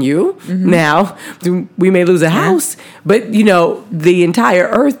continue. Now, we may lose a house, but, you know, the entire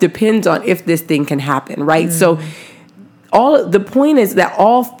earth depends on if this thing can happen, right? So the point is that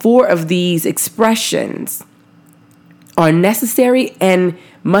all four of these expressions are necessary and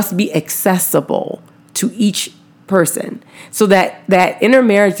must be accessible to each person. So that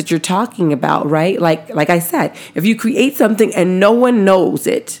intermarriage that you're talking about, right? Like I said, if you create something and no one knows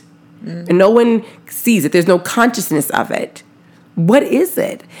it, and no one sees it, there's no consciousness of it, what is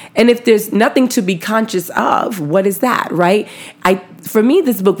it? And if there's nothing to be conscious of, what is that, right? For me,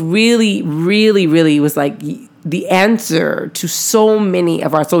 this book really, really, really was like the answer to so many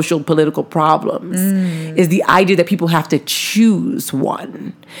of our social political problems is the idea that people have to choose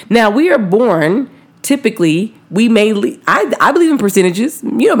one. Now, we are born, typically, we may, I believe in percentages.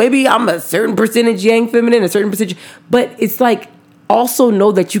 You know, maybe I'm a certain percentage yang feminine, a certain percentage, but it's like, also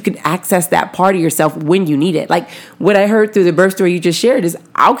know that you can access that part of yourself when you need it. Like what I heard through the birth story you just shared is,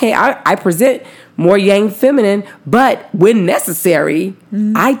 okay, I present more yang feminine, but when necessary,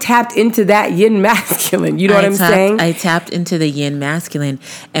 I tapped into that yin masculine. You know what I'm saying? I tapped into the yin masculine.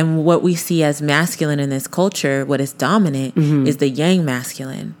 And what we see as masculine in this culture, what is dominant, is the yang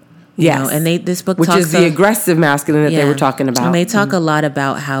masculine. Yes. You know, and this book which talks is the aggressive masculine that they were talking about. And they talk a lot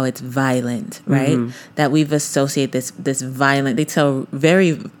about how it's violent, right? That we've associated this violent. They tell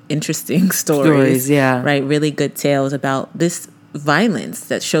very interesting stories, right? Really good tales about this violence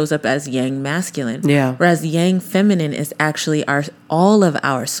that shows up as yang masculine. Yeah. Whereas yang feminine is actually all of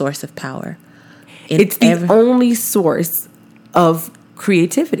our source of power. It's the only source of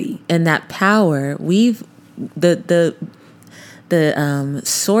creativity. And that power, the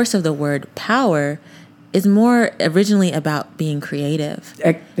source of the word power is more originally about being creative.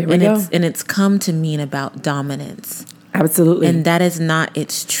 There we go. And it's come to mean about dominance. Absolutely. And that is not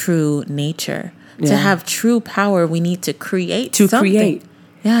its true nature. Yeah. To have true power, we need to create something.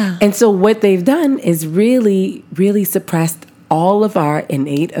 Yeah. And so what they've done is really, really suppressed all of our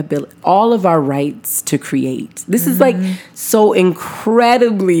innate ability, all of our rights to create. This is like so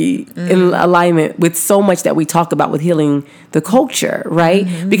incredibly in alignment with so much that we talk about with healing the culture, right?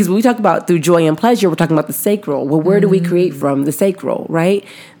 Because when we talk about through joy and pleasure, we're talking about the sacral. Well, where do we create from? The sacral, right?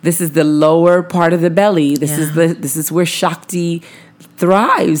 This is the lower part of the belly. This is where Shakti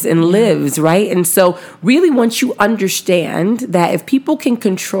thrives and lives, right? And so really once you understand that if people can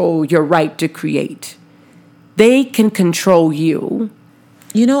control your right to create, they can control you.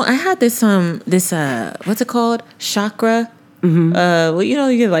 You know, I had this what's it called? Chakra. Well, you know,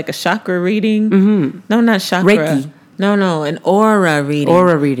 you get like a chakra reading. No, not chakra. Reiki. No, an aura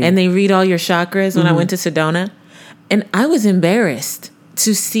reading. And they read all your chakras when I went to Sedona. And I was embarrassed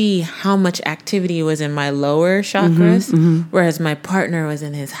to see how much activity was in my lower chakras, whereas my partner was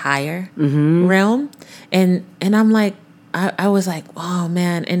in his higher realm. And I'm like, I was like, oh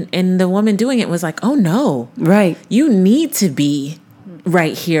man. And the woman doing it was like, oh no. Right. You need to be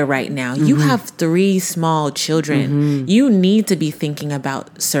right here, right now. You have 3 small children. You need to be thinking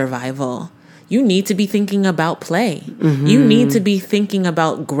about survival. you need to be thinking about play. You need to be thinking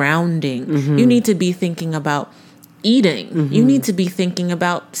about grounding. You need to be thinking about eating. You need to be thinking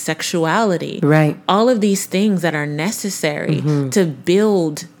about sexuality. Right. All of these things that are necessary to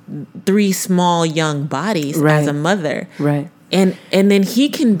build 3 small young bodies as a mother. Right. And then he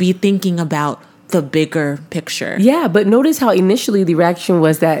can be thinking about the bigger picture. Yeah, but notice how initially the reaction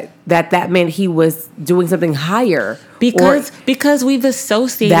was that meant he was doing something higher. Because we've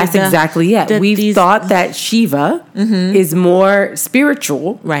associated that's exactly it. We've thought that Shiva is more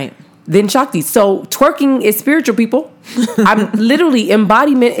spiritual than Shakti. So twerking is spiritual, people. I'm literally,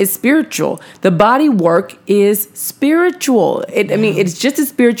 embodiment is spiritual. The body work is spiritual. I mean, it's just as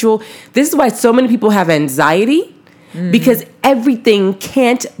spiritual. This is why so many people have anxiety. Because everything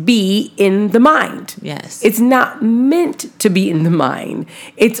can't be in the mind. Yes. It's not meant to be in the mind.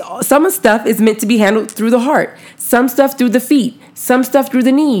 Some stuff is meant to be handled through the heart. Some stuff through the feet. Some stuff through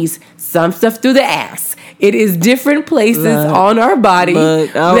the knees. Some stuff through the ass. It is different places on our body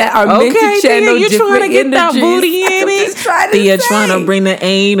that are meant to channel you different trying to get energies. that booty in it? You're trying to bring the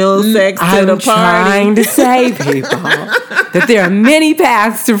anal sex to the party. I'm trying to say, people, that there are many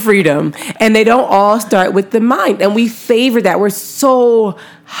paths to freedom, and they don't all start with the mind. And we favor that. We're so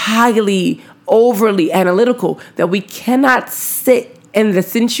highly, overly analytical that we cannot sit in the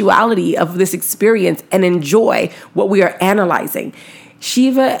sensuality of this experience and enjoy what we are analyzing.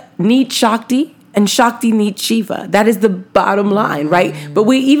 Shiva needs Shakti, and Shakti needs Shiva. That is the bottom line, right? But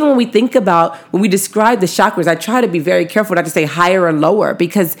even when we think about, when we describe the chakras, I try to be very careful not to say higher or lower,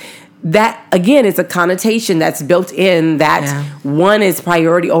 because that, again, is a connotation that's built in that one is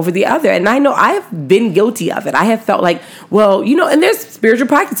priority over the other. And I know I have been guilty of it. I have felt like, well, and there's spiritual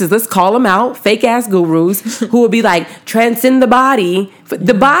practices. Let's call them out. Fake ass gurus who will be like, transcend the body.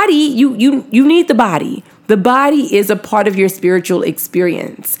 The body, you need the body. The body is a part of your spiritual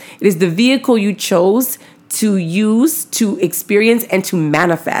experience. It is the vehicle you chose to use, to experience, and to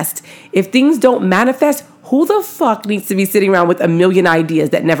manifest. If things don't manifest, who the fuck needs to be sitting around with a million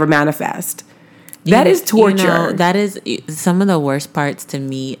ideas that never manifest? That is torture. That is some of the worst parts to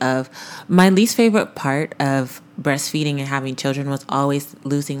me. Of my least favorite part of breastfeeding and having children was always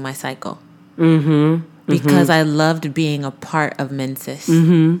losing my cycle. Because I loved being a part of Menses.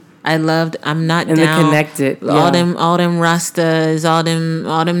 I'm not and down. They're connected. All them rastas,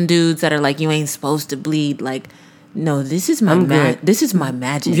 all them dudes that are like, you ain't supposed to bleed. Like, no, this is my this is my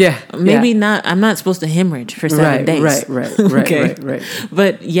magic. Yeah. Maybe not. I'm not supposed to hemorrhage for 7 days. Right.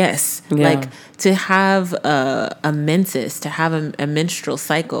 But yes, like to have a menses, to have a menstrual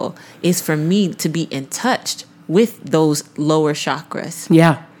cycle is for me to be in touch with those lower chakras.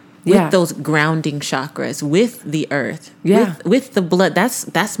 With those grounding chakras, with the earth, with the blood.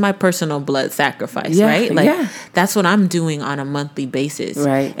 That's my personal blood sacrifice, right? Like that's what I'm doing on a monthly basis,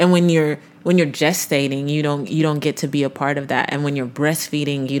 right? And when you're gestating, you don't get to be a part of that, and when you're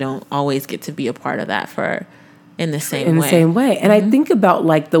breastfeeding, you don't always get to be a part of that in the same way. And I think about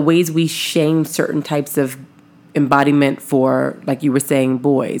like the ways we shame certain types of embodiment for, like you were saying,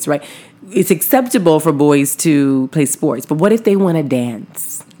 boys, right? It's acceptable for boys to play sports, but what if they want to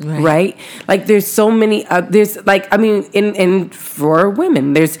dance? Right? Like there's so many, and for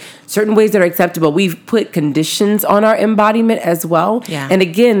women, there's certain ways that are acceptable. We've put conditions on our embodiment as well. Yeah. And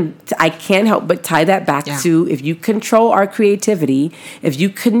again, I can't help but tie that back to, if you control our creativity, if you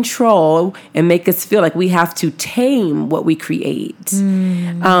control and make us feel like we have to tame what we create.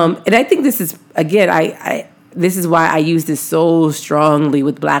 And I think this is, again, this is why I use this so strongly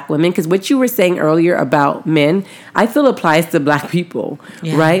with Black women, because what you were saying earlier about men, I feel applies to Black people,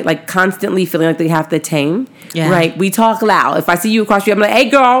 right? Like constantly feeling like they have to tame, right? We talk loud. If I see you across the street, I'm like, hey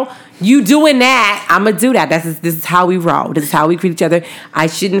girl, you doing that, I'm going to do that. This is how we roll. This is how we treat each other. I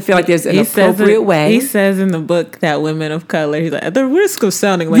shouldn't feel like there's an appropriate way. He says in the book that women of color, he's like, at the risk of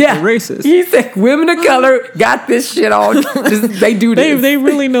sounding like a racist. He said women of color got this shit on. They do this. They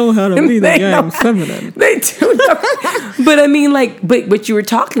really know how to be the young feminine. They do know. But I mean, but what you were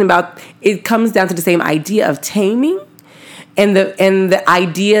talking about, it comes down to the same idea of taming and the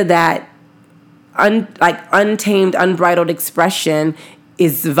idea that untamed, unbridled expression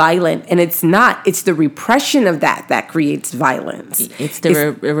is violent, and it's not. It's the repression of that creates violence. It's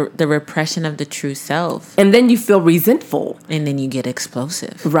the repression of the true self. And then you feel resentful. And then you get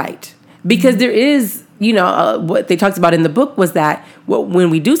explosive. Right. Because there is, what they talked about in the book was that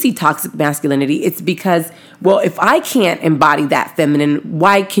when we do see toxic masculinity, it's because, well, if I can't embody that feminine,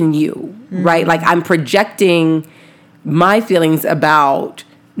 why can you? Right? Like I'm projecting my feelings about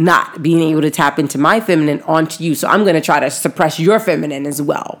not being able to tap into my feminine onto you. So I'm going to try to suppress your feminine as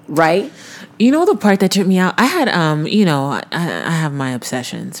well, right? You know the part that tripped me out? I had I have my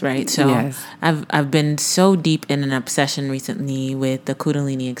obsessions, right? So Yes. I've been so deep in an obsession recently with the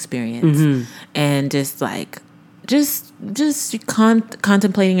Kundalini experience, and just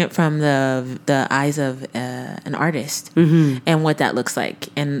contemplating it from the eyes of an artist, and what that looks like,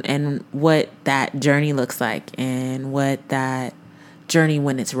 and what that journey looks like, and what that journey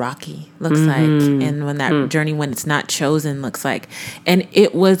when it's rocky looks like, and when that journey when it's not chosen looks like. And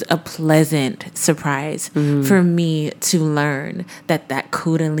it was a pleasant surprise for me to learn that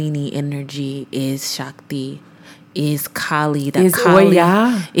Kundalini energy is Shakti, is Kali, Is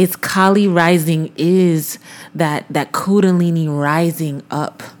Oya. is Kali rising, is that Kundalini rising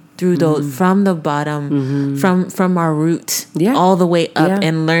up through those from the bottom, from our root, all the way up,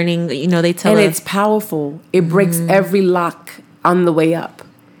 and learning. They tell And us, it's powerful. It breaks every lock on the way up.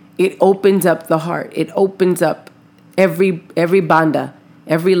 It opens up the heart. It opens up every bandha,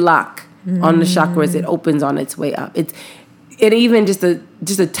 every lock on the chakras. It opens on its way up. It even just a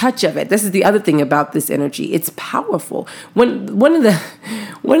touch of it. This is the other thing about this energy. It's powerful. One of the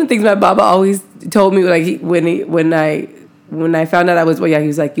things my Baba always told me, like when I found out I was he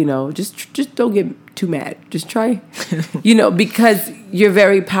was like, just don't get too mad. Just try, because you're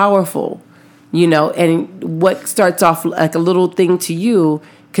very powerful. And what starts off like a little thing to you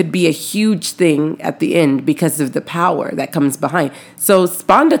could be a huge thing at the end because of the power that comes behind. So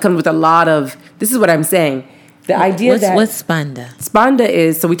Spanda comes with a lot of, this is what I'm saying. The idea what's Spanda? Spanda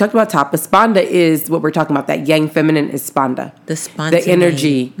is, so we talked about Tapa. Spanda is what we're talking about. That yang feminine is Spanda. The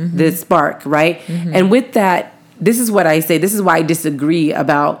energy, the spark, right? And with that, this is what I say. This is why I disagree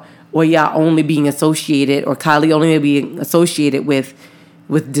about Oya only being associated, or Kali only being associated with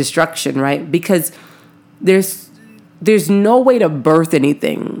destruction, right? Because there's no way to birth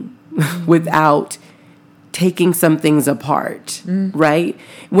anything without taking some things apart, right?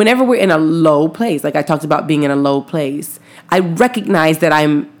 Whenever we're in a low place, like I talked about being in a low place, I recognize that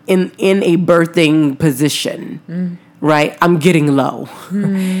I'm in a birthing position, right? I'm getting low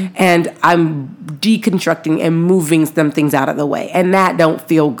and I'm deconstructing and moving some things out of the way, and that don't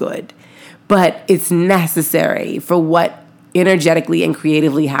feel good, but it's necessary for what energetically and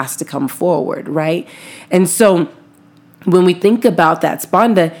creatively has to come forward, right? And so when we think about that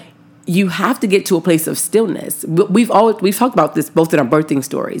Spanda, you have to get to a place of stillness. We've talked about this both in our birthing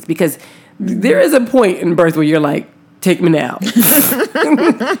stories, because there is a point in birth where you're like, take me now.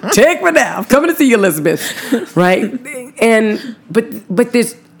 Take me now. I'm coming to see you, Elizabeth. Right? But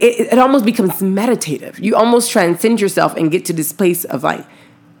there's it almost becomes meditative. You almost transcend yourself and get to this place of like,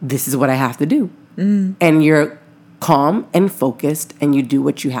 this is what I have to do. And you're calm and focused, and you do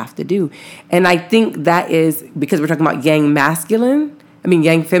what you have to do. And I think that is, because we're talking about yang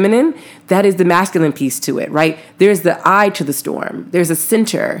feminine, that is the masculine piece to it, right? There's the eye to the storm. There's a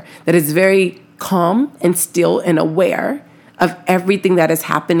center that is very calm and still and aware of everything that is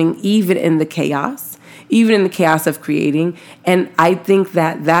happening, even in the chaos of creating. And I think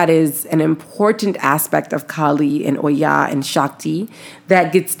that is an important aspect of Kali and Oya and Shakti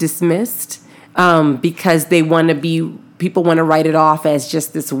that gets dismissed, because people want to write it off as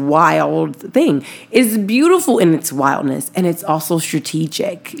just this wild thing. It's beautiful in its wildness, and it's also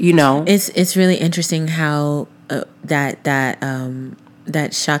strategic, It's really interesting how that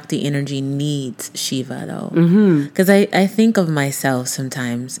Shakti energy needs Shiva, though. Because I think of myself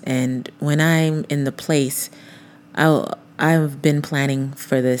sometimes, and when I'm in the place, I've been planning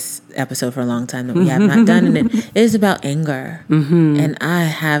for this episode for a long time that we have not done, and it is about anger, and I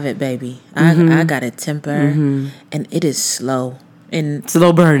have it, baby. I got a temper, and it is slow and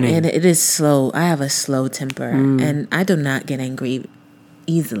slow burning, and it is slow. I have a slow temper, and I do not get angry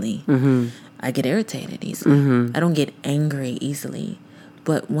easily. I get irritated easily. I don't get angry easily,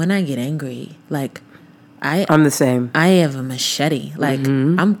 but when I get angry, like I'm the same. I have a machete. Like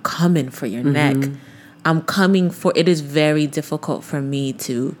I'm coming for your neck. I'm coming for, it is very difficult for me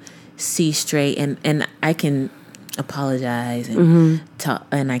to see straight, and I can apologize and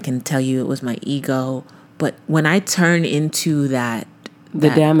and I can tell you it was my ego, but when I turn into that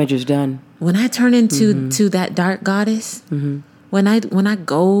damage is done. When I turn into to that dark goddess, when I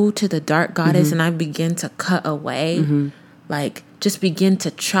go to the dark goddess and I begin to cut away, like just begin to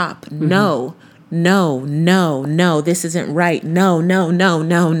chop, no, this isn't right, no.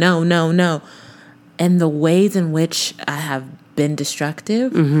 And the ways in which I have been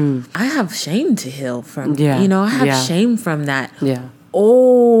destructive, I have shame to heal from. I have shame from that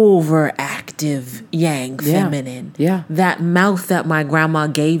overactive yang feminine. That mouth that my grandma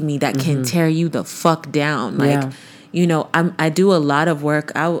gave me that can tear you the fuck down. Like, I do a lot of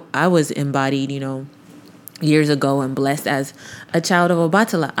work. I was embodied, years ago and blessed as a child of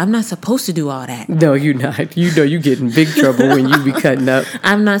Obatala. I'm not supposed to do all that. No, you're not. You know you get in big trouble when you be cutting up.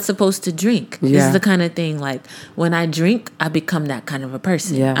 I'm not supposed to drink. Yeah. This is the kind of thing, like, when I drink, I become that kind of a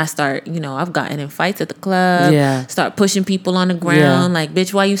person. Yeah. I start, I've gotten in fights at the club. Yeah. Start pushing people on the ground. Yeah. Like,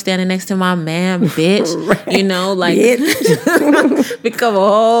 bitch, why you standing next to my man, bitch? Right. Become a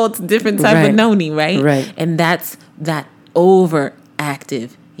whole different type of noni, right? Right. And that's that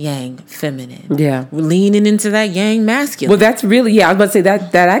overactive yang feminine. Yeah. Leaning into that yang masculine. Well, that's really, I was about to say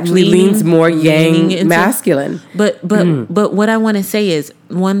that actually leans more yang masculine. But what I want to say is,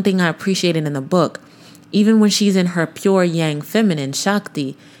 one thing I appreciated in the book, even when she's in her pure yang feminine,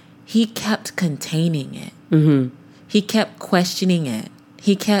 Shakti, he kept containing it. Mm-hmm. He kept questioning it.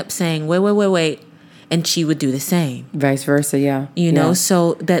 He kept saying, wait. And she would do the same. Vice versa, yeah.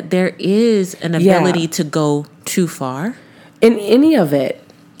 So that there is an ability to go too far. In any of it.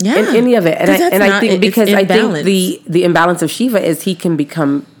 Yeah. In any of it. And I think the imbalance of Shiva is he can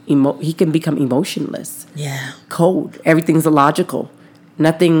become emotionless. Yeah. Cold. Everything's illogical.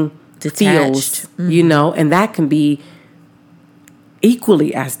 Nothing detached. Feels, and that can be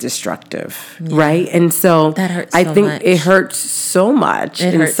equally as destructive, right? And so that hurts I think much. it hurts so much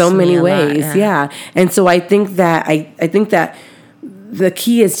in so many ways. Lot, And so I think that I think that the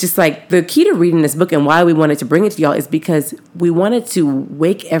key is just like the key to reading this book and why we wanted to bring it to y'all is because we wanted to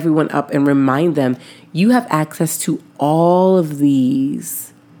wake everyone up and remind them you have access to all of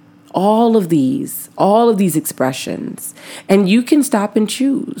these expressions, and you can stop and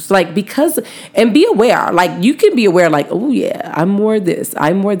choose, and be aware, you can be aware, oh yeah, I'm more this,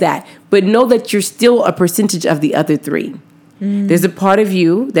 I'm more that, but know that you're still a percentage of the other three. There's a part of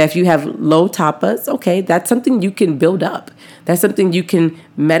you that if you have low tapas, okay, that's something you can build up. That's something you can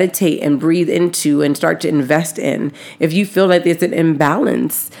meditate and breathe into and start to invest in. If you feel like there's an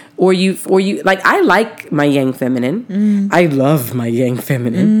imbalance or you I like my yang feminine. I love my yang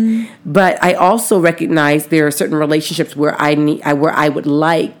feminine. But I also recognize there are certain relationships where I would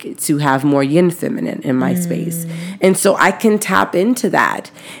like to have more yin feminine in my space. And so I can tap into that.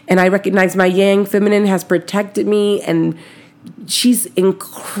 And I recognize my yang feminine has protected me, and she's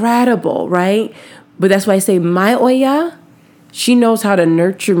incredible, right? But that's why I say my Oya, she knows how to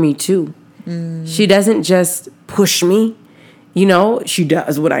nurture me too. She doesn't just push me. She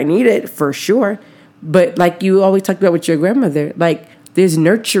does what I needed for sure. But like you always talked about with your grandmother, there's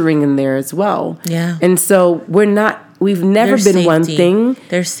nurturing in there as well. Yeah. And so we've never been one thing.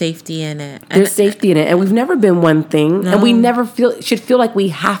 There's safety in it. There's safety in it. And we've never been one thing. No. And we never should feel like we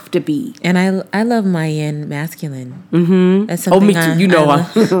have to be. And I love my yin masculine. Mm-hmm. That's something me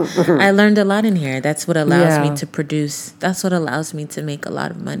too. I learned a lot in here. That's what allows me to produce. That's what allows me to make a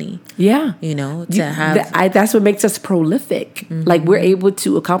lot of money. Yeah. That's what makes us prolific. Mm-hmm. We're able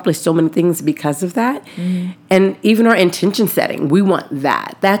to accomplish so many things because of that. Mm-hmm. And even our intention setting, we want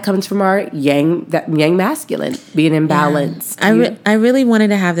that. That comes from our yang masculine, being in balance. Yeah. I really wanted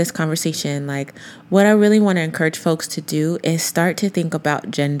to have this conversation. What I really want to encourage folks to do is start to think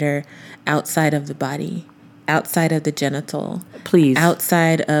about gender outside of the body, outside of the genital. Please.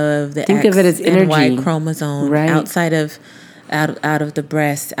 Outside of the think X of it as energy. and Y chromosome. Right. Outside of out of the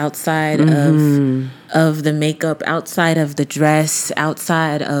breast, outside of the makeup, outside of the dress,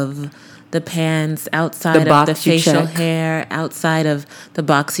 outside of the pants, outside of the facial hair, outside of the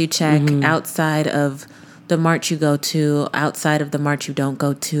box you check, outside of the march you go to, outside of the march you don't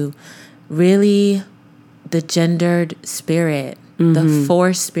go to. Really, the gendered spirit, the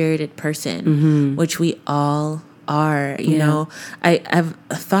four-spirited person, which we all are. You know, I've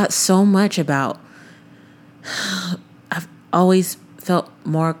thought so much about. I've always felt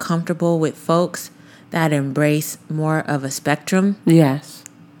more comfortable with folks that embrace more of a spectrum. Yes.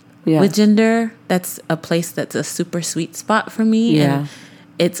 With gender, that's a place that's a super sweet spot for me. Yeah. And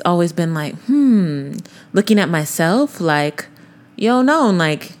it's always been looking at myself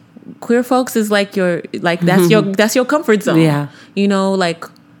queer folks is that's your comfort zone. Yeah.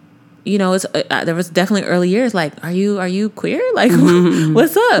 It's there was definitely early years are you queer?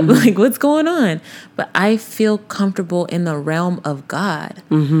 What's up? What's going on? But I feel comfortable in the realm of God.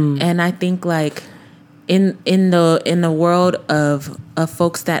 And I think in the world of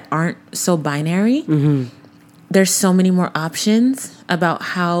folks that aren't so binary, there's so many more options about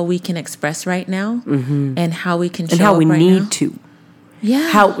how we can express right now, and how we can show and how up we right need now. to. Yeah.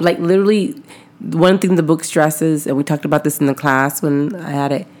 How literally one thing the book stresses, and we talked about this in the class when I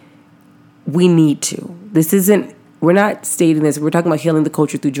had it, we need to. We're not stating this, we're talking about healing the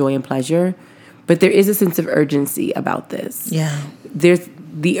culture through joy and pleasure, but there is a sense of urgency about this. Yeah. There's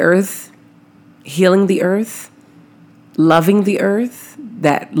the earth, healing the earth, loving the earth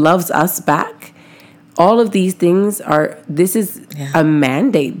that loves us back. all of these things this is a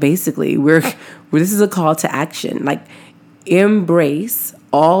mandate, basically. This is a call to action. Like, embrace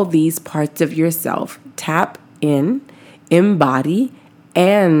all these parts of yourself. Tap in, embody,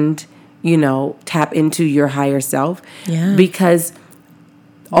 and, tap into your higher self. Yeah. Because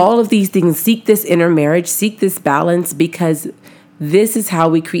all of these things, seek this inner marriage, seek this balance, because this is how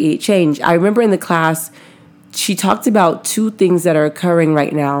we create change. I remember in the class, she talked about two things that are occurring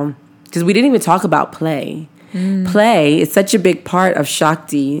right now, because we didn't even talk about play. Play is such a big part of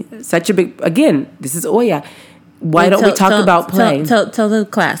Shakti, again, this is Oya. Why don't we talk about play? Tell the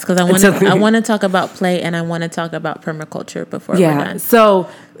class, because I want to talk about play, and I want to talk about permaculture before we're done. So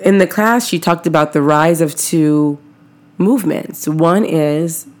in the class, she talked about the rise of two movements. One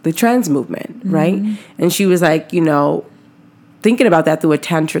is the trans movement, right? And she was like, thinking about that through a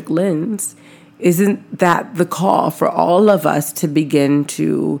tantric lens, isn't that the call for all of us to begin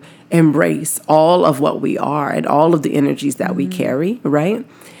to embrace all of what we are and all of the energies that we carry, right?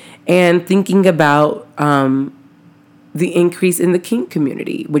 And thinking about the increase in the kink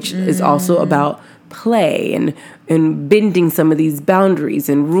community, which is also about play and bending some of these boundaries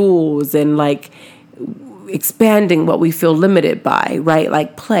and rules and like expanding what we feel limited by, right?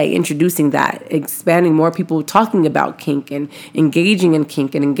 Like play, introducing that, expanding more people talking about kink and engaging in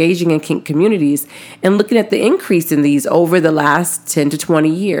kink communities, and looking at the increase in these over the last 10 to 20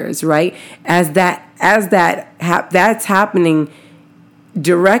 years, right? That's happening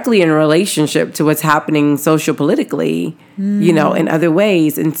directly in relationship to what's happening social-politically, in other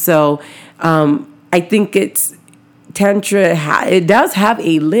ways. And so I think Tantra, it does have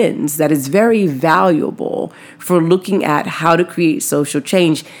a lens that is very valuable for looking at how to create social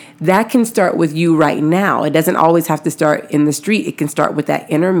change. That can start with you right now. It doesn't always have to start in the street. It can start with that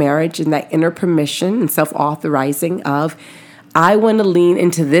inner marriage and that inner permission and self-authorizing of, I want to lean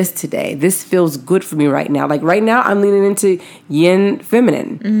into this today. This feels good for me right now. Like right now, I'm leaning into yin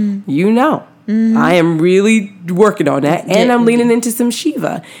feminine. I am really working on that. And I'm leaning into some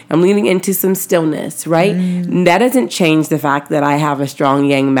Shiva. I'm leaning into some stillness, right? That doesn't change the fact that I have a strong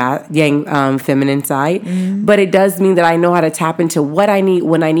yang feminine side. But it does mean that I know how to tap into what I need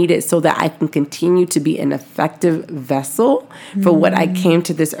when I need it, so that I can continue to be an effective vessel for what I came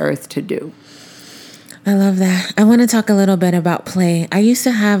to this earth to do. I love that. I want to talk a little bit about play. I used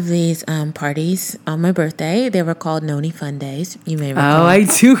to have these parties on my birthday. They were called Noni Fun Days. You may recall. Oh, I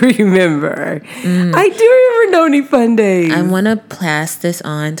do remember. I do remember Noni Fun Days. I want to pass this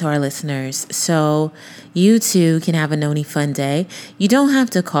on to our listeners, so you too can have a Noni Fun Day. You don't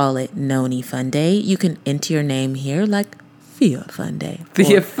have to call it Noni Fun Day. You can enter your name here, like Thea Fun Day.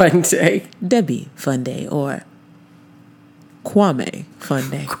 Thea Fun Day. Debbie Fun Day. Or Kwame Fun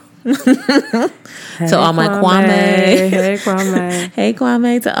Day. So all my Kwame. Hey Kwame. Hey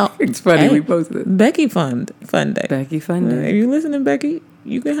Kwame. It's funny, we posted it. Becky Fun Day. Becky Fun Day. Are you listening, Becky?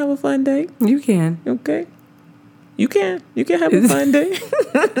 You can have a fun day. You can. Okay. You can have a fun day.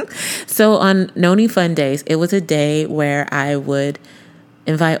 So on Noni Fun Days, it was a day where I would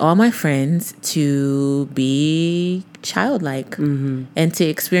invite all my friends to be childlike and to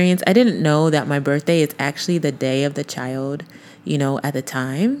experience. I didn't know that my birthday is actually the day of the child, at the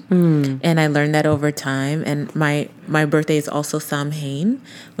time. And I learned that over time. And my birthday is also Samhain,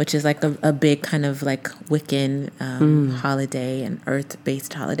 which is like a big kind of like Wiccan holiday and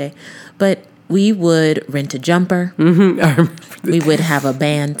earth-based holiday. But we would rent a jumper. We would have a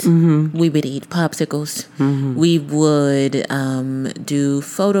band. We would eat popsicles. We would do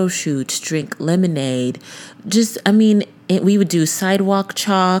photo shoots, drink lemonade. We would do sidewalk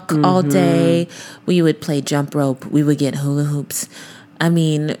chalk all day. We would play jump rope. We would get hula hoops.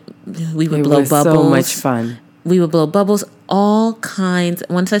 We would blow bubbles. So much fun. We would blow bubbles, all kinds.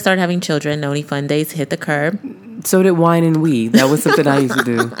 Once I started having children, Noni Fun Days hit the curb. So did wine and Wii. That was something I used to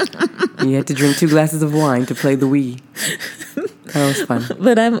do. You had to drink 2 glasses of wine to play the Wii. That was fun.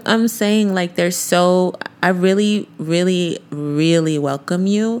 But I'm saying, like, I really, really, really welcome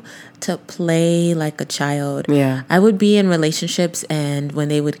you to play like a child. Yeah. I would be in relationships, and when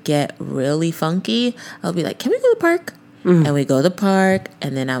they would get really funky, I would be like, can we go to the park? And we go to the park,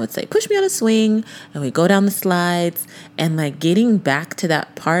 and then I would say, push me on a swing, and we go down the slides, and like getting back to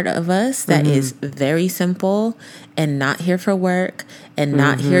that part of us that is very simple and not here for work and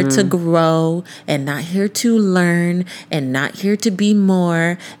not here to grow and not here to learn and not here to be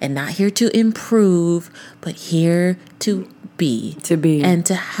more and not here to improve, but here to be and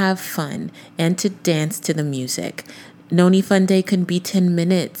to have fun and to dance to the music. Noni Fun Day could be 10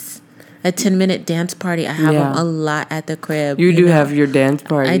 minutes. a 10-minute dance party. I have them a lot at the crib. You do have your dance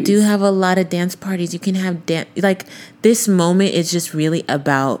parties. I do have a lot of dance parties. You can have like this moment is just really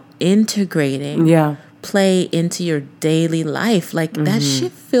about integrating play into your daily life. Like that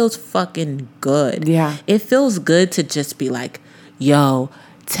shit feels fucking good. Yeah. It feels good to just be like, yo,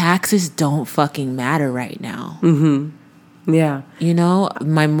 taxes don't fucking matter right now. Yeah. You know,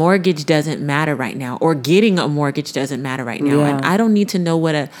 my mortgage doesn't matter right now, or getting a mortgage doesn't matter right now. And I don't need to know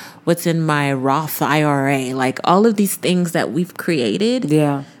what's in my Roth IRA. Like all of these things that we've created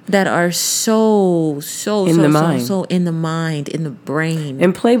that are so in the mind, in the brain.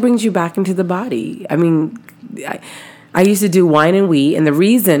 And play brings you back into the body. I mean, I used to do wine and wheat, and the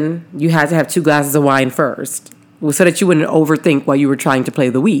reason you had to have 2 glasses of wine first was so that you wouldn't overthink while you were trying to play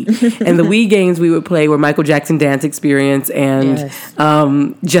the Wii. And the Wii games we would play were Michael Jackson Dance Experience and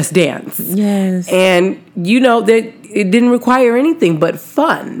Just Dance. Yes. And, you know, that it didn't require anything but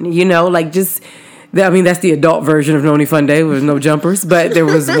fun, you know, like just... I mean, that's the adult version of Noni Fun Day with no jumpers, but there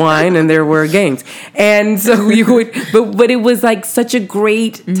was wine and there were games. And so you would... But it was like such a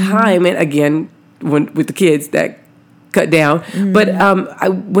great time. And again, with the kids that... cut down, but I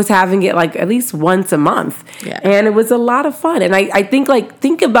was having it like at least once a month, and it was a lot of fun. And I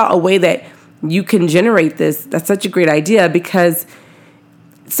think about a way that you can generate this. That's such a great idea, because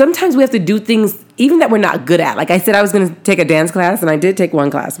sometimes we have to do things even that we're not good at. Like I said, I was going to take a dance class, and I did take one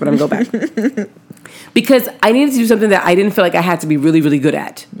class, but I'm going to go back because I needed to do something that I didn't feel like I had to be really, really good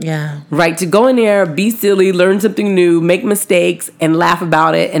at. Yeah. Right. To go in there, be silly, learn something new, make mistakes, and laugh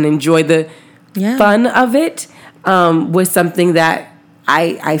about it, and enjoy the fun of it. Was something that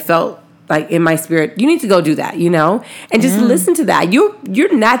I felt like in my spirit, you need to go do that, you know, and just listen to that.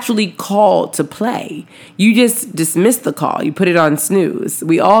 You're naturally called to play. You just dismiss the call. You put it on snooze.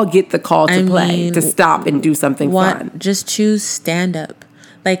 We all get the call to play, to stop and do something fun. Just choose stand up.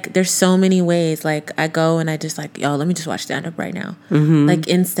 Like there's so many ways. Like I go and I just like, yo, let me just watch stand up right now. Like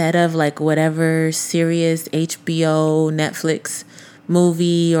instead of like whatever serious HBO, Netflix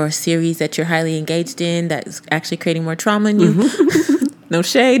movie or series that you're highly engaged in that's actually creating more trauma in you. No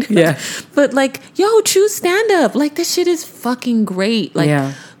shade. Yeah. But like, yo, choose stand up. Like this shit is fucking great.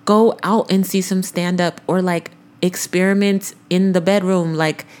 Like go out and see some stand up, or like experiment in the bedroom,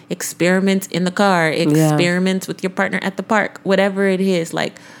 like experiment in the car, experiment with your partner at the park, whatever it is,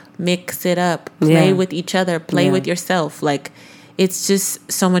 like mix it up, play with each other, play with yourself. Like it's just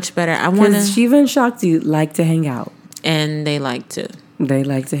so much better. I want to. Shiva and Shakti like to hang out. And they like to. They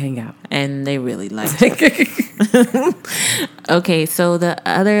like to hang out. And they really like to. Okay, so the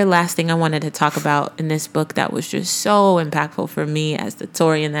other last thing I wanted to talk about in this book that was just so impactful for me as the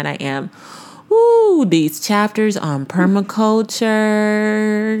Taurian that I am. Ooh, these chapters on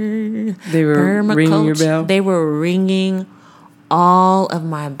permaculture. They were ringing your bell? They were ringing all of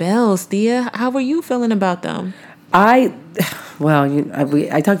my bells. Thea, how were you feeling about them? I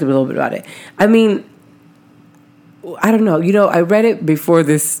talked a little bit about it. I mean... I don't know. You know, I read it before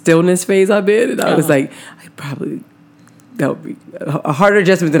this stillness phase I'm in, and I was like, that would be a harder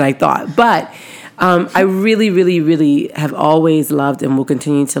adjustment than I thought. But I really, really, really have always loved and will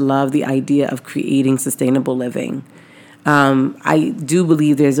continue to love the idea of creating sustainable living. I do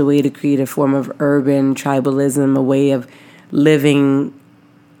believe there's a way to create a form of urban tribalism, a way of living,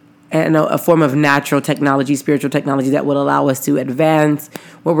 and a form of natural technology, spiritual technology that will allow us to advance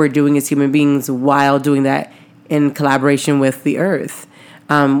what we're doing as human beings while doing that in collaboration with the earth.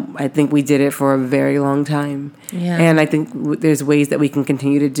 I think we did it for a very long time. Yeah. And I think there's ways that we can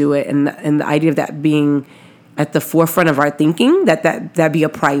continue to do it. And the idea of that being at the forefront of our thinking, that be a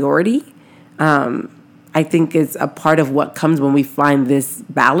priority, I think is a part of what comes when we find this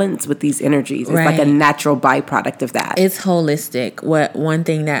balance with these energies. It's like a natural byproduct of that. It's holistic. One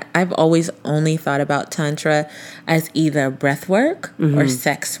thing that I've always only thought about Tantra as either breath work or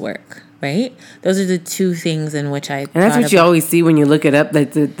sex work. Right? Those are the two things in which I... And that's what you always see when you look it up,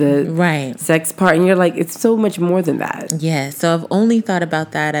 the sex part, and you're like, it's so much more than that. Yeah, so I've only thought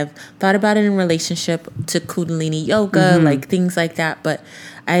about that. I've thought about it in relationship to Kundalini yoga, like things like that, but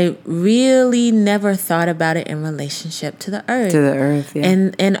I really never thought about it in relationship to the earth. To the earth, yeah.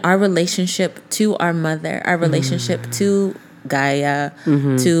 And our relationship to our mother, our relationship to Gaia,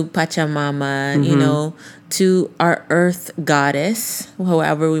 to Pachamama, you know, to our earth goddess,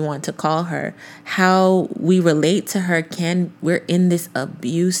 however we want to call her, how we relate to her. We're in this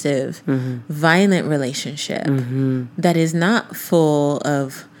abusive, violent relationship that is not full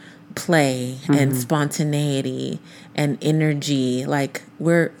of play and spontaneity and energy. Like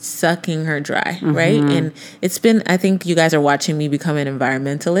we're sucking her dry, right? And it's been, I think you guys are watching me become an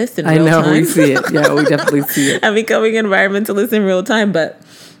environmentalist in real time. I know, we see it. Yeah, we definitely see it. I'm becoming an environmentalist in real time, but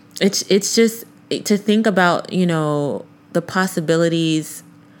It's just to think about, you know, the possibilities.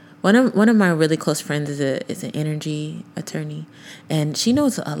 One of my really close friends is an energy attorney, and she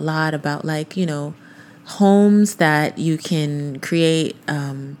knows a lot about, like, you know, homes that you can create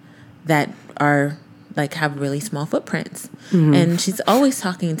that are like have really small footprints. And she's always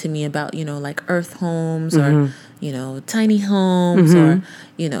talking to me about, you know, like earth homes or, you know, tiny homes or,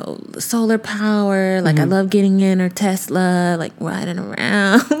 you know, solar power. Like I love getting in her Tesla, like riding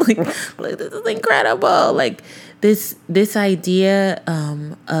around. like this is incredible. Like this idea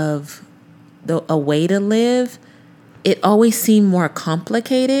of a way to live, it always seemed more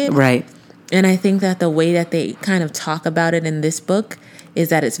complicated. Right. And I think that the way that they kind of talk about it in this book is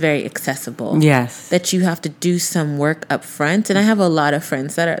that it's very accessible. Yes. That you have to do some work up front. And I have a lot of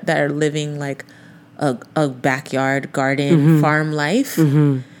friends that are living like a backyard garden farm life.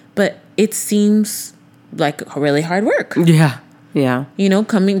 But it seems like really hard work. Yeah. Yeah. You know,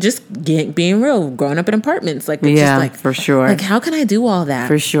 being real, growing up in apartments. Like, it's yeah, just like, for sure. Like, how can I do all that?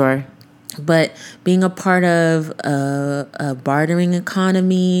 For sure. But being a part of a bartering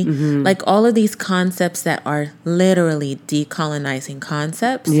economy, like all of these concepts that are literally decolonizing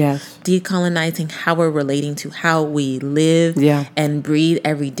concepts, Yes. decolonizing how we're relating to how we live and breathe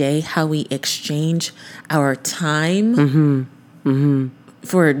every day, how we exchange our time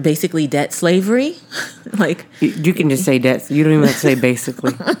for basically debt slavery. Like, you can just say debt. You don't even have to say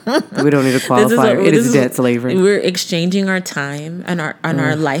basically. We don't need to qualify. It is debt slavery. We're exchanging our time and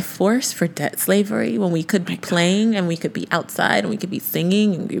our life force for debt slavery when we could be playing and we could be outside and we could be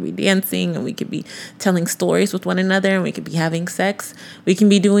singing and we could be dancing and we could be telling stories with one another and we could be having sex. We can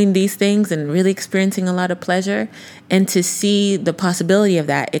be doing these things and really experiencing a lot of pleasure. And to see the possibility of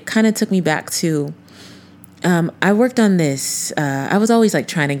that, it kind of took me back to I worked on this. I was always like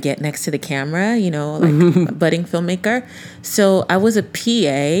trying to get next to the camera, you know, like a budding filmmaker. So I was a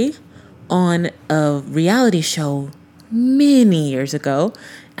PA on a reality show many years ago.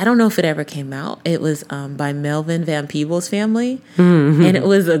 I don't know if it ever came out. It was by Melvin Van Peebles' family. And it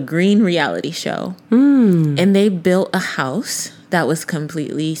was a green reality show. And they built a house that was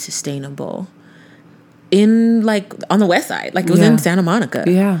completely sustainable in like on the west side. Like it was in Santa Monica.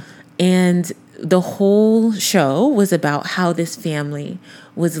 Yeah. And the whole show was about how this family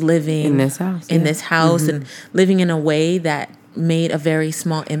was living in this house, and living in a way that made a very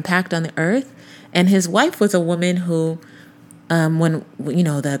small impact on the earth. And his wife was a woman who, when, you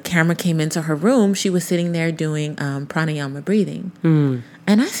know, the camera came into her room, she was sitting there doing pranayama breathing. And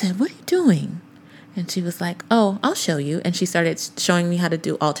I said, "What are you doing?" And she was like, "Oh, I'll show you." And she started showing me how to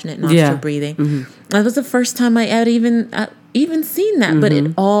do alternate nostril breathing. That was the first time I had even seen that. But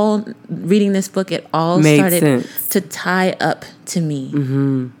it all, reading this book, it all made started sense to tie up to me.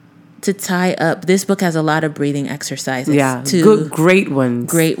 To tie up. This book has a lot of breathing exercises. Yeah, great ones.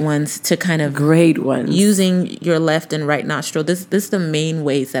 Great ones to kind of... Great ones. Using your left and right nostril. This is the main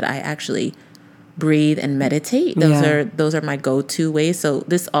ways that I actually breathe and meditate. Those are my go-to ways. So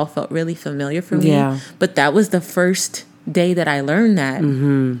this all felt really familiar for me. Yeah. But that was the first day that I learned that.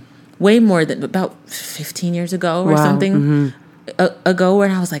 Way more than about 15 years ago or something ago,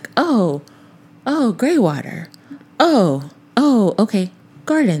 where I was like, oh, gray water. Oh, okay.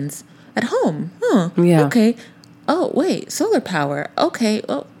 Gardens at home. Okay. Oh, wait, solar power. Okay.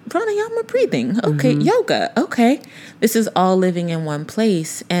 Oh, pranayama breathing. Okay. Yoga. Okay. This is all living in one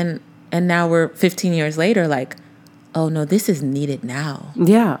place. And now we're 15 years later, like, oh no, this is needed now.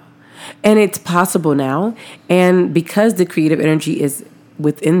 Yeah. And it's possible now. And because the creative energy is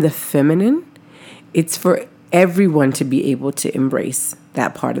within the feminine, it's for everyone to be able to embrace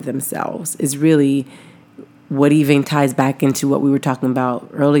that part of themselves, is really what even ties back into what we were talking about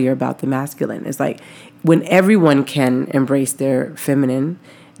earlier about the masculine. It's like when everyone can embrace their feminine,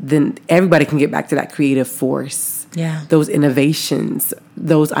 then everybody can get back to that creative force. Yeah. Those innovations,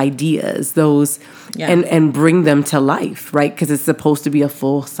 those ideas, and bring them to life, right? Because it's supposed to be a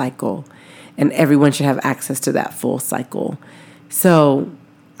full cycle and everyone should have access to that full cycle. So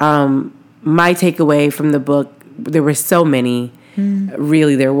my takeaway from the book, there were so many,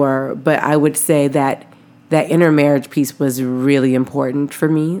 really there were, but I would say that intermarriage piece was really important for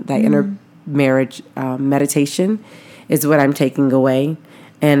me. That intermarriage meditation is what I'm taking away.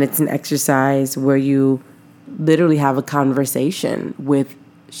 And it's an exercise where you literally have a conversation with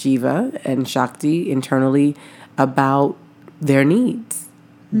Shiva and Shakti internally about their needs.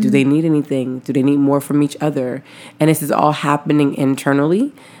 Do they need anything? Do they need more from each other? And this is all happening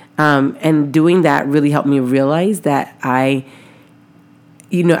internally. And doing that really helped me realize that I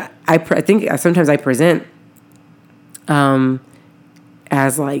think sometimes I present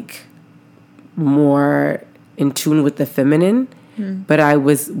as like more in tune with the feminine. But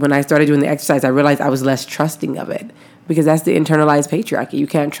when I started doing the exercise, I realized I was less trusting of it, because that's the internalized patriarchy. You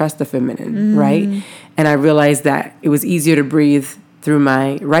can't trust the feminine, right? And I realized that it was easier to breathe through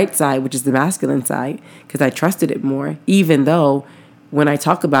my right side, which is the masculine side, because I trusted it more, even though when I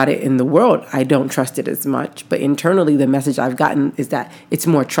talk about it in the world, I don't trust it as much. But internally, the message I've gotten is that it's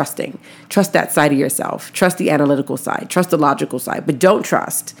more trusting. Trust that side of yourself. Trust the analytical side. Trust the logical side. But don't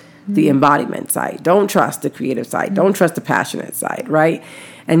trust the embodiment side. Don't trust the creative side. Don't trust the passionate side, right?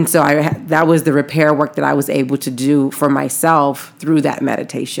 And so that was the repair work that I was able to do for myself through that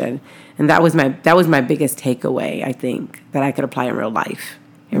meditation. And that was my biggest takeaway, I think, that I could apply in real life,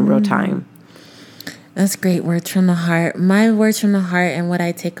 in real time. That's great words from the heart. My words from the heart and what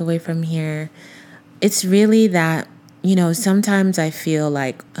I take away from here, it's really that, sometimes I feel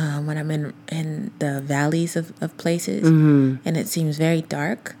like when I'm in the valleys of places and it seems very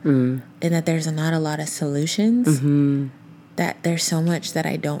dark and that there's not a lot of solutions, that there's so much that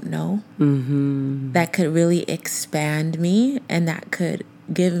I don't know that could really expand me and that could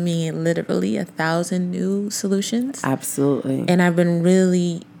give me literally 1,000 new solutions. Absolutely. And I've been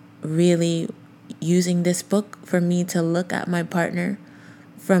really, really using this book for me to look at my partner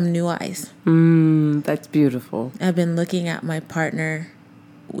from new eyes. That's beautiful. I've been looking at my partner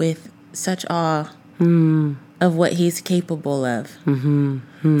with such awe of what he's capable of.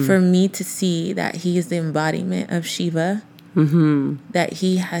 For me to see that he is the embodiment of Shiva, that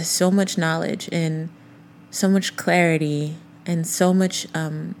he has so much knowledge and so much clarity and so much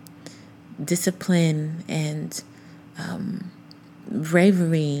discipline and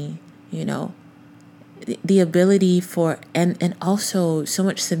bravery, the ability for and also so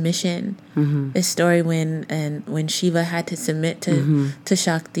much submission. The story when Shiva had to submit to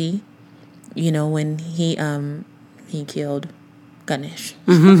Shakti, when he killed Ganesh,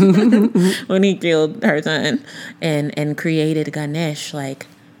 when he killed her son and created Ganesh, like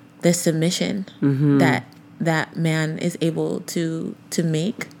the submission that man is able to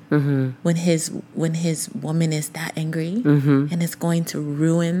make when his woman is that angry and it's going to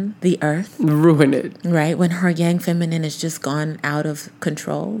ruin the earth. Ruin it. Right? When her yang feminine has just gone out of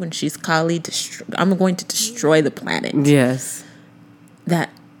control, when she's Kali, I'm going to destroy the planet. Yes. That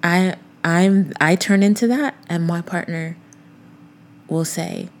I turn into that, and my partner will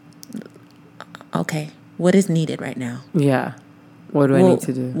say, okay, what is needed right now? Yeah. What do I need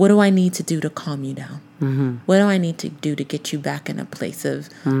to do? What do I need to do to calm you down? What do I need to do to get you back in a place of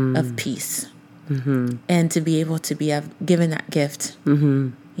peace? And to be able to be given that gift,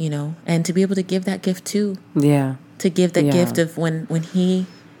 and to be able to give that gift too. Yeah. To give the gift of when he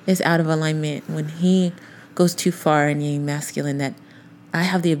is out of alignment, when he goes too far in yang masculine, that I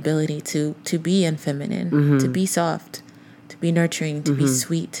have the ability to be feminine, to be soft, to be nurturing, to be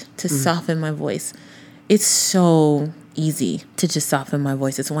sweet, to soften my voice. It's so easy to just soften my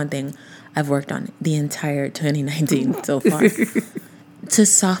voice. It's one thing I've worked on the entire 2019 so far. To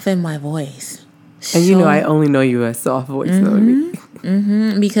soften my voice. And I only know you as soft voice,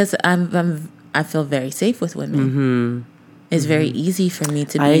 because I feel very safe with women. It's very easy for me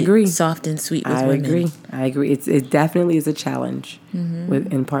to be soft and sweet with women. I agree. It definitely is a challenge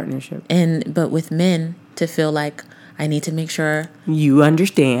in partnership. But with men, to feel like I need to make sure you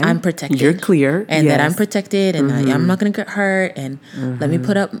understand, I'm protected, you're clear, and that I'm protected, and I'm not going to get hurt. And let me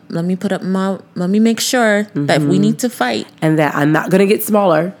make sure that if we need to fight, and that I'm not going to get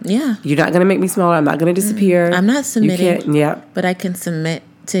smaller. Yeah, you're not going to make me smaller. I'm not going to disappear. I'm not submitting. Yeah, but I can submit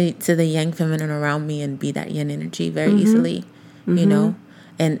to the yang feminine around me and be that yin energy very easily.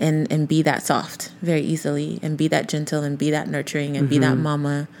 And be that soft very easily, and be that gentle, and be that nurturing, and be that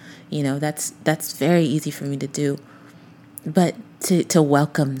mama. That's very easy for me to do. But to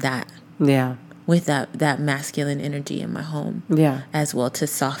welcome that, with that masculine energy in my home, as well, to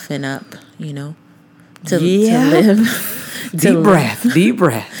soften up, to live, deep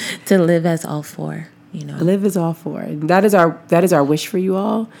breath, to live as all four, live as all four. That is our wish for you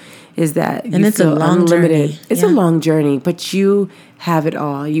all, is that you it's feel a long unlimited. journey. It's a long journey, but you have it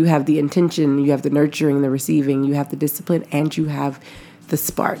all. You have the intention, you have the nurturing, the receiving, you have the discipline, and you have the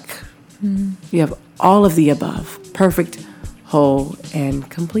spark. You have all of the above. Perfect, whole, and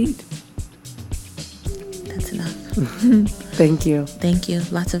complete. That's enough. Thank you. Thank you.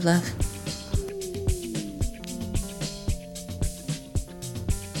 Lots of love.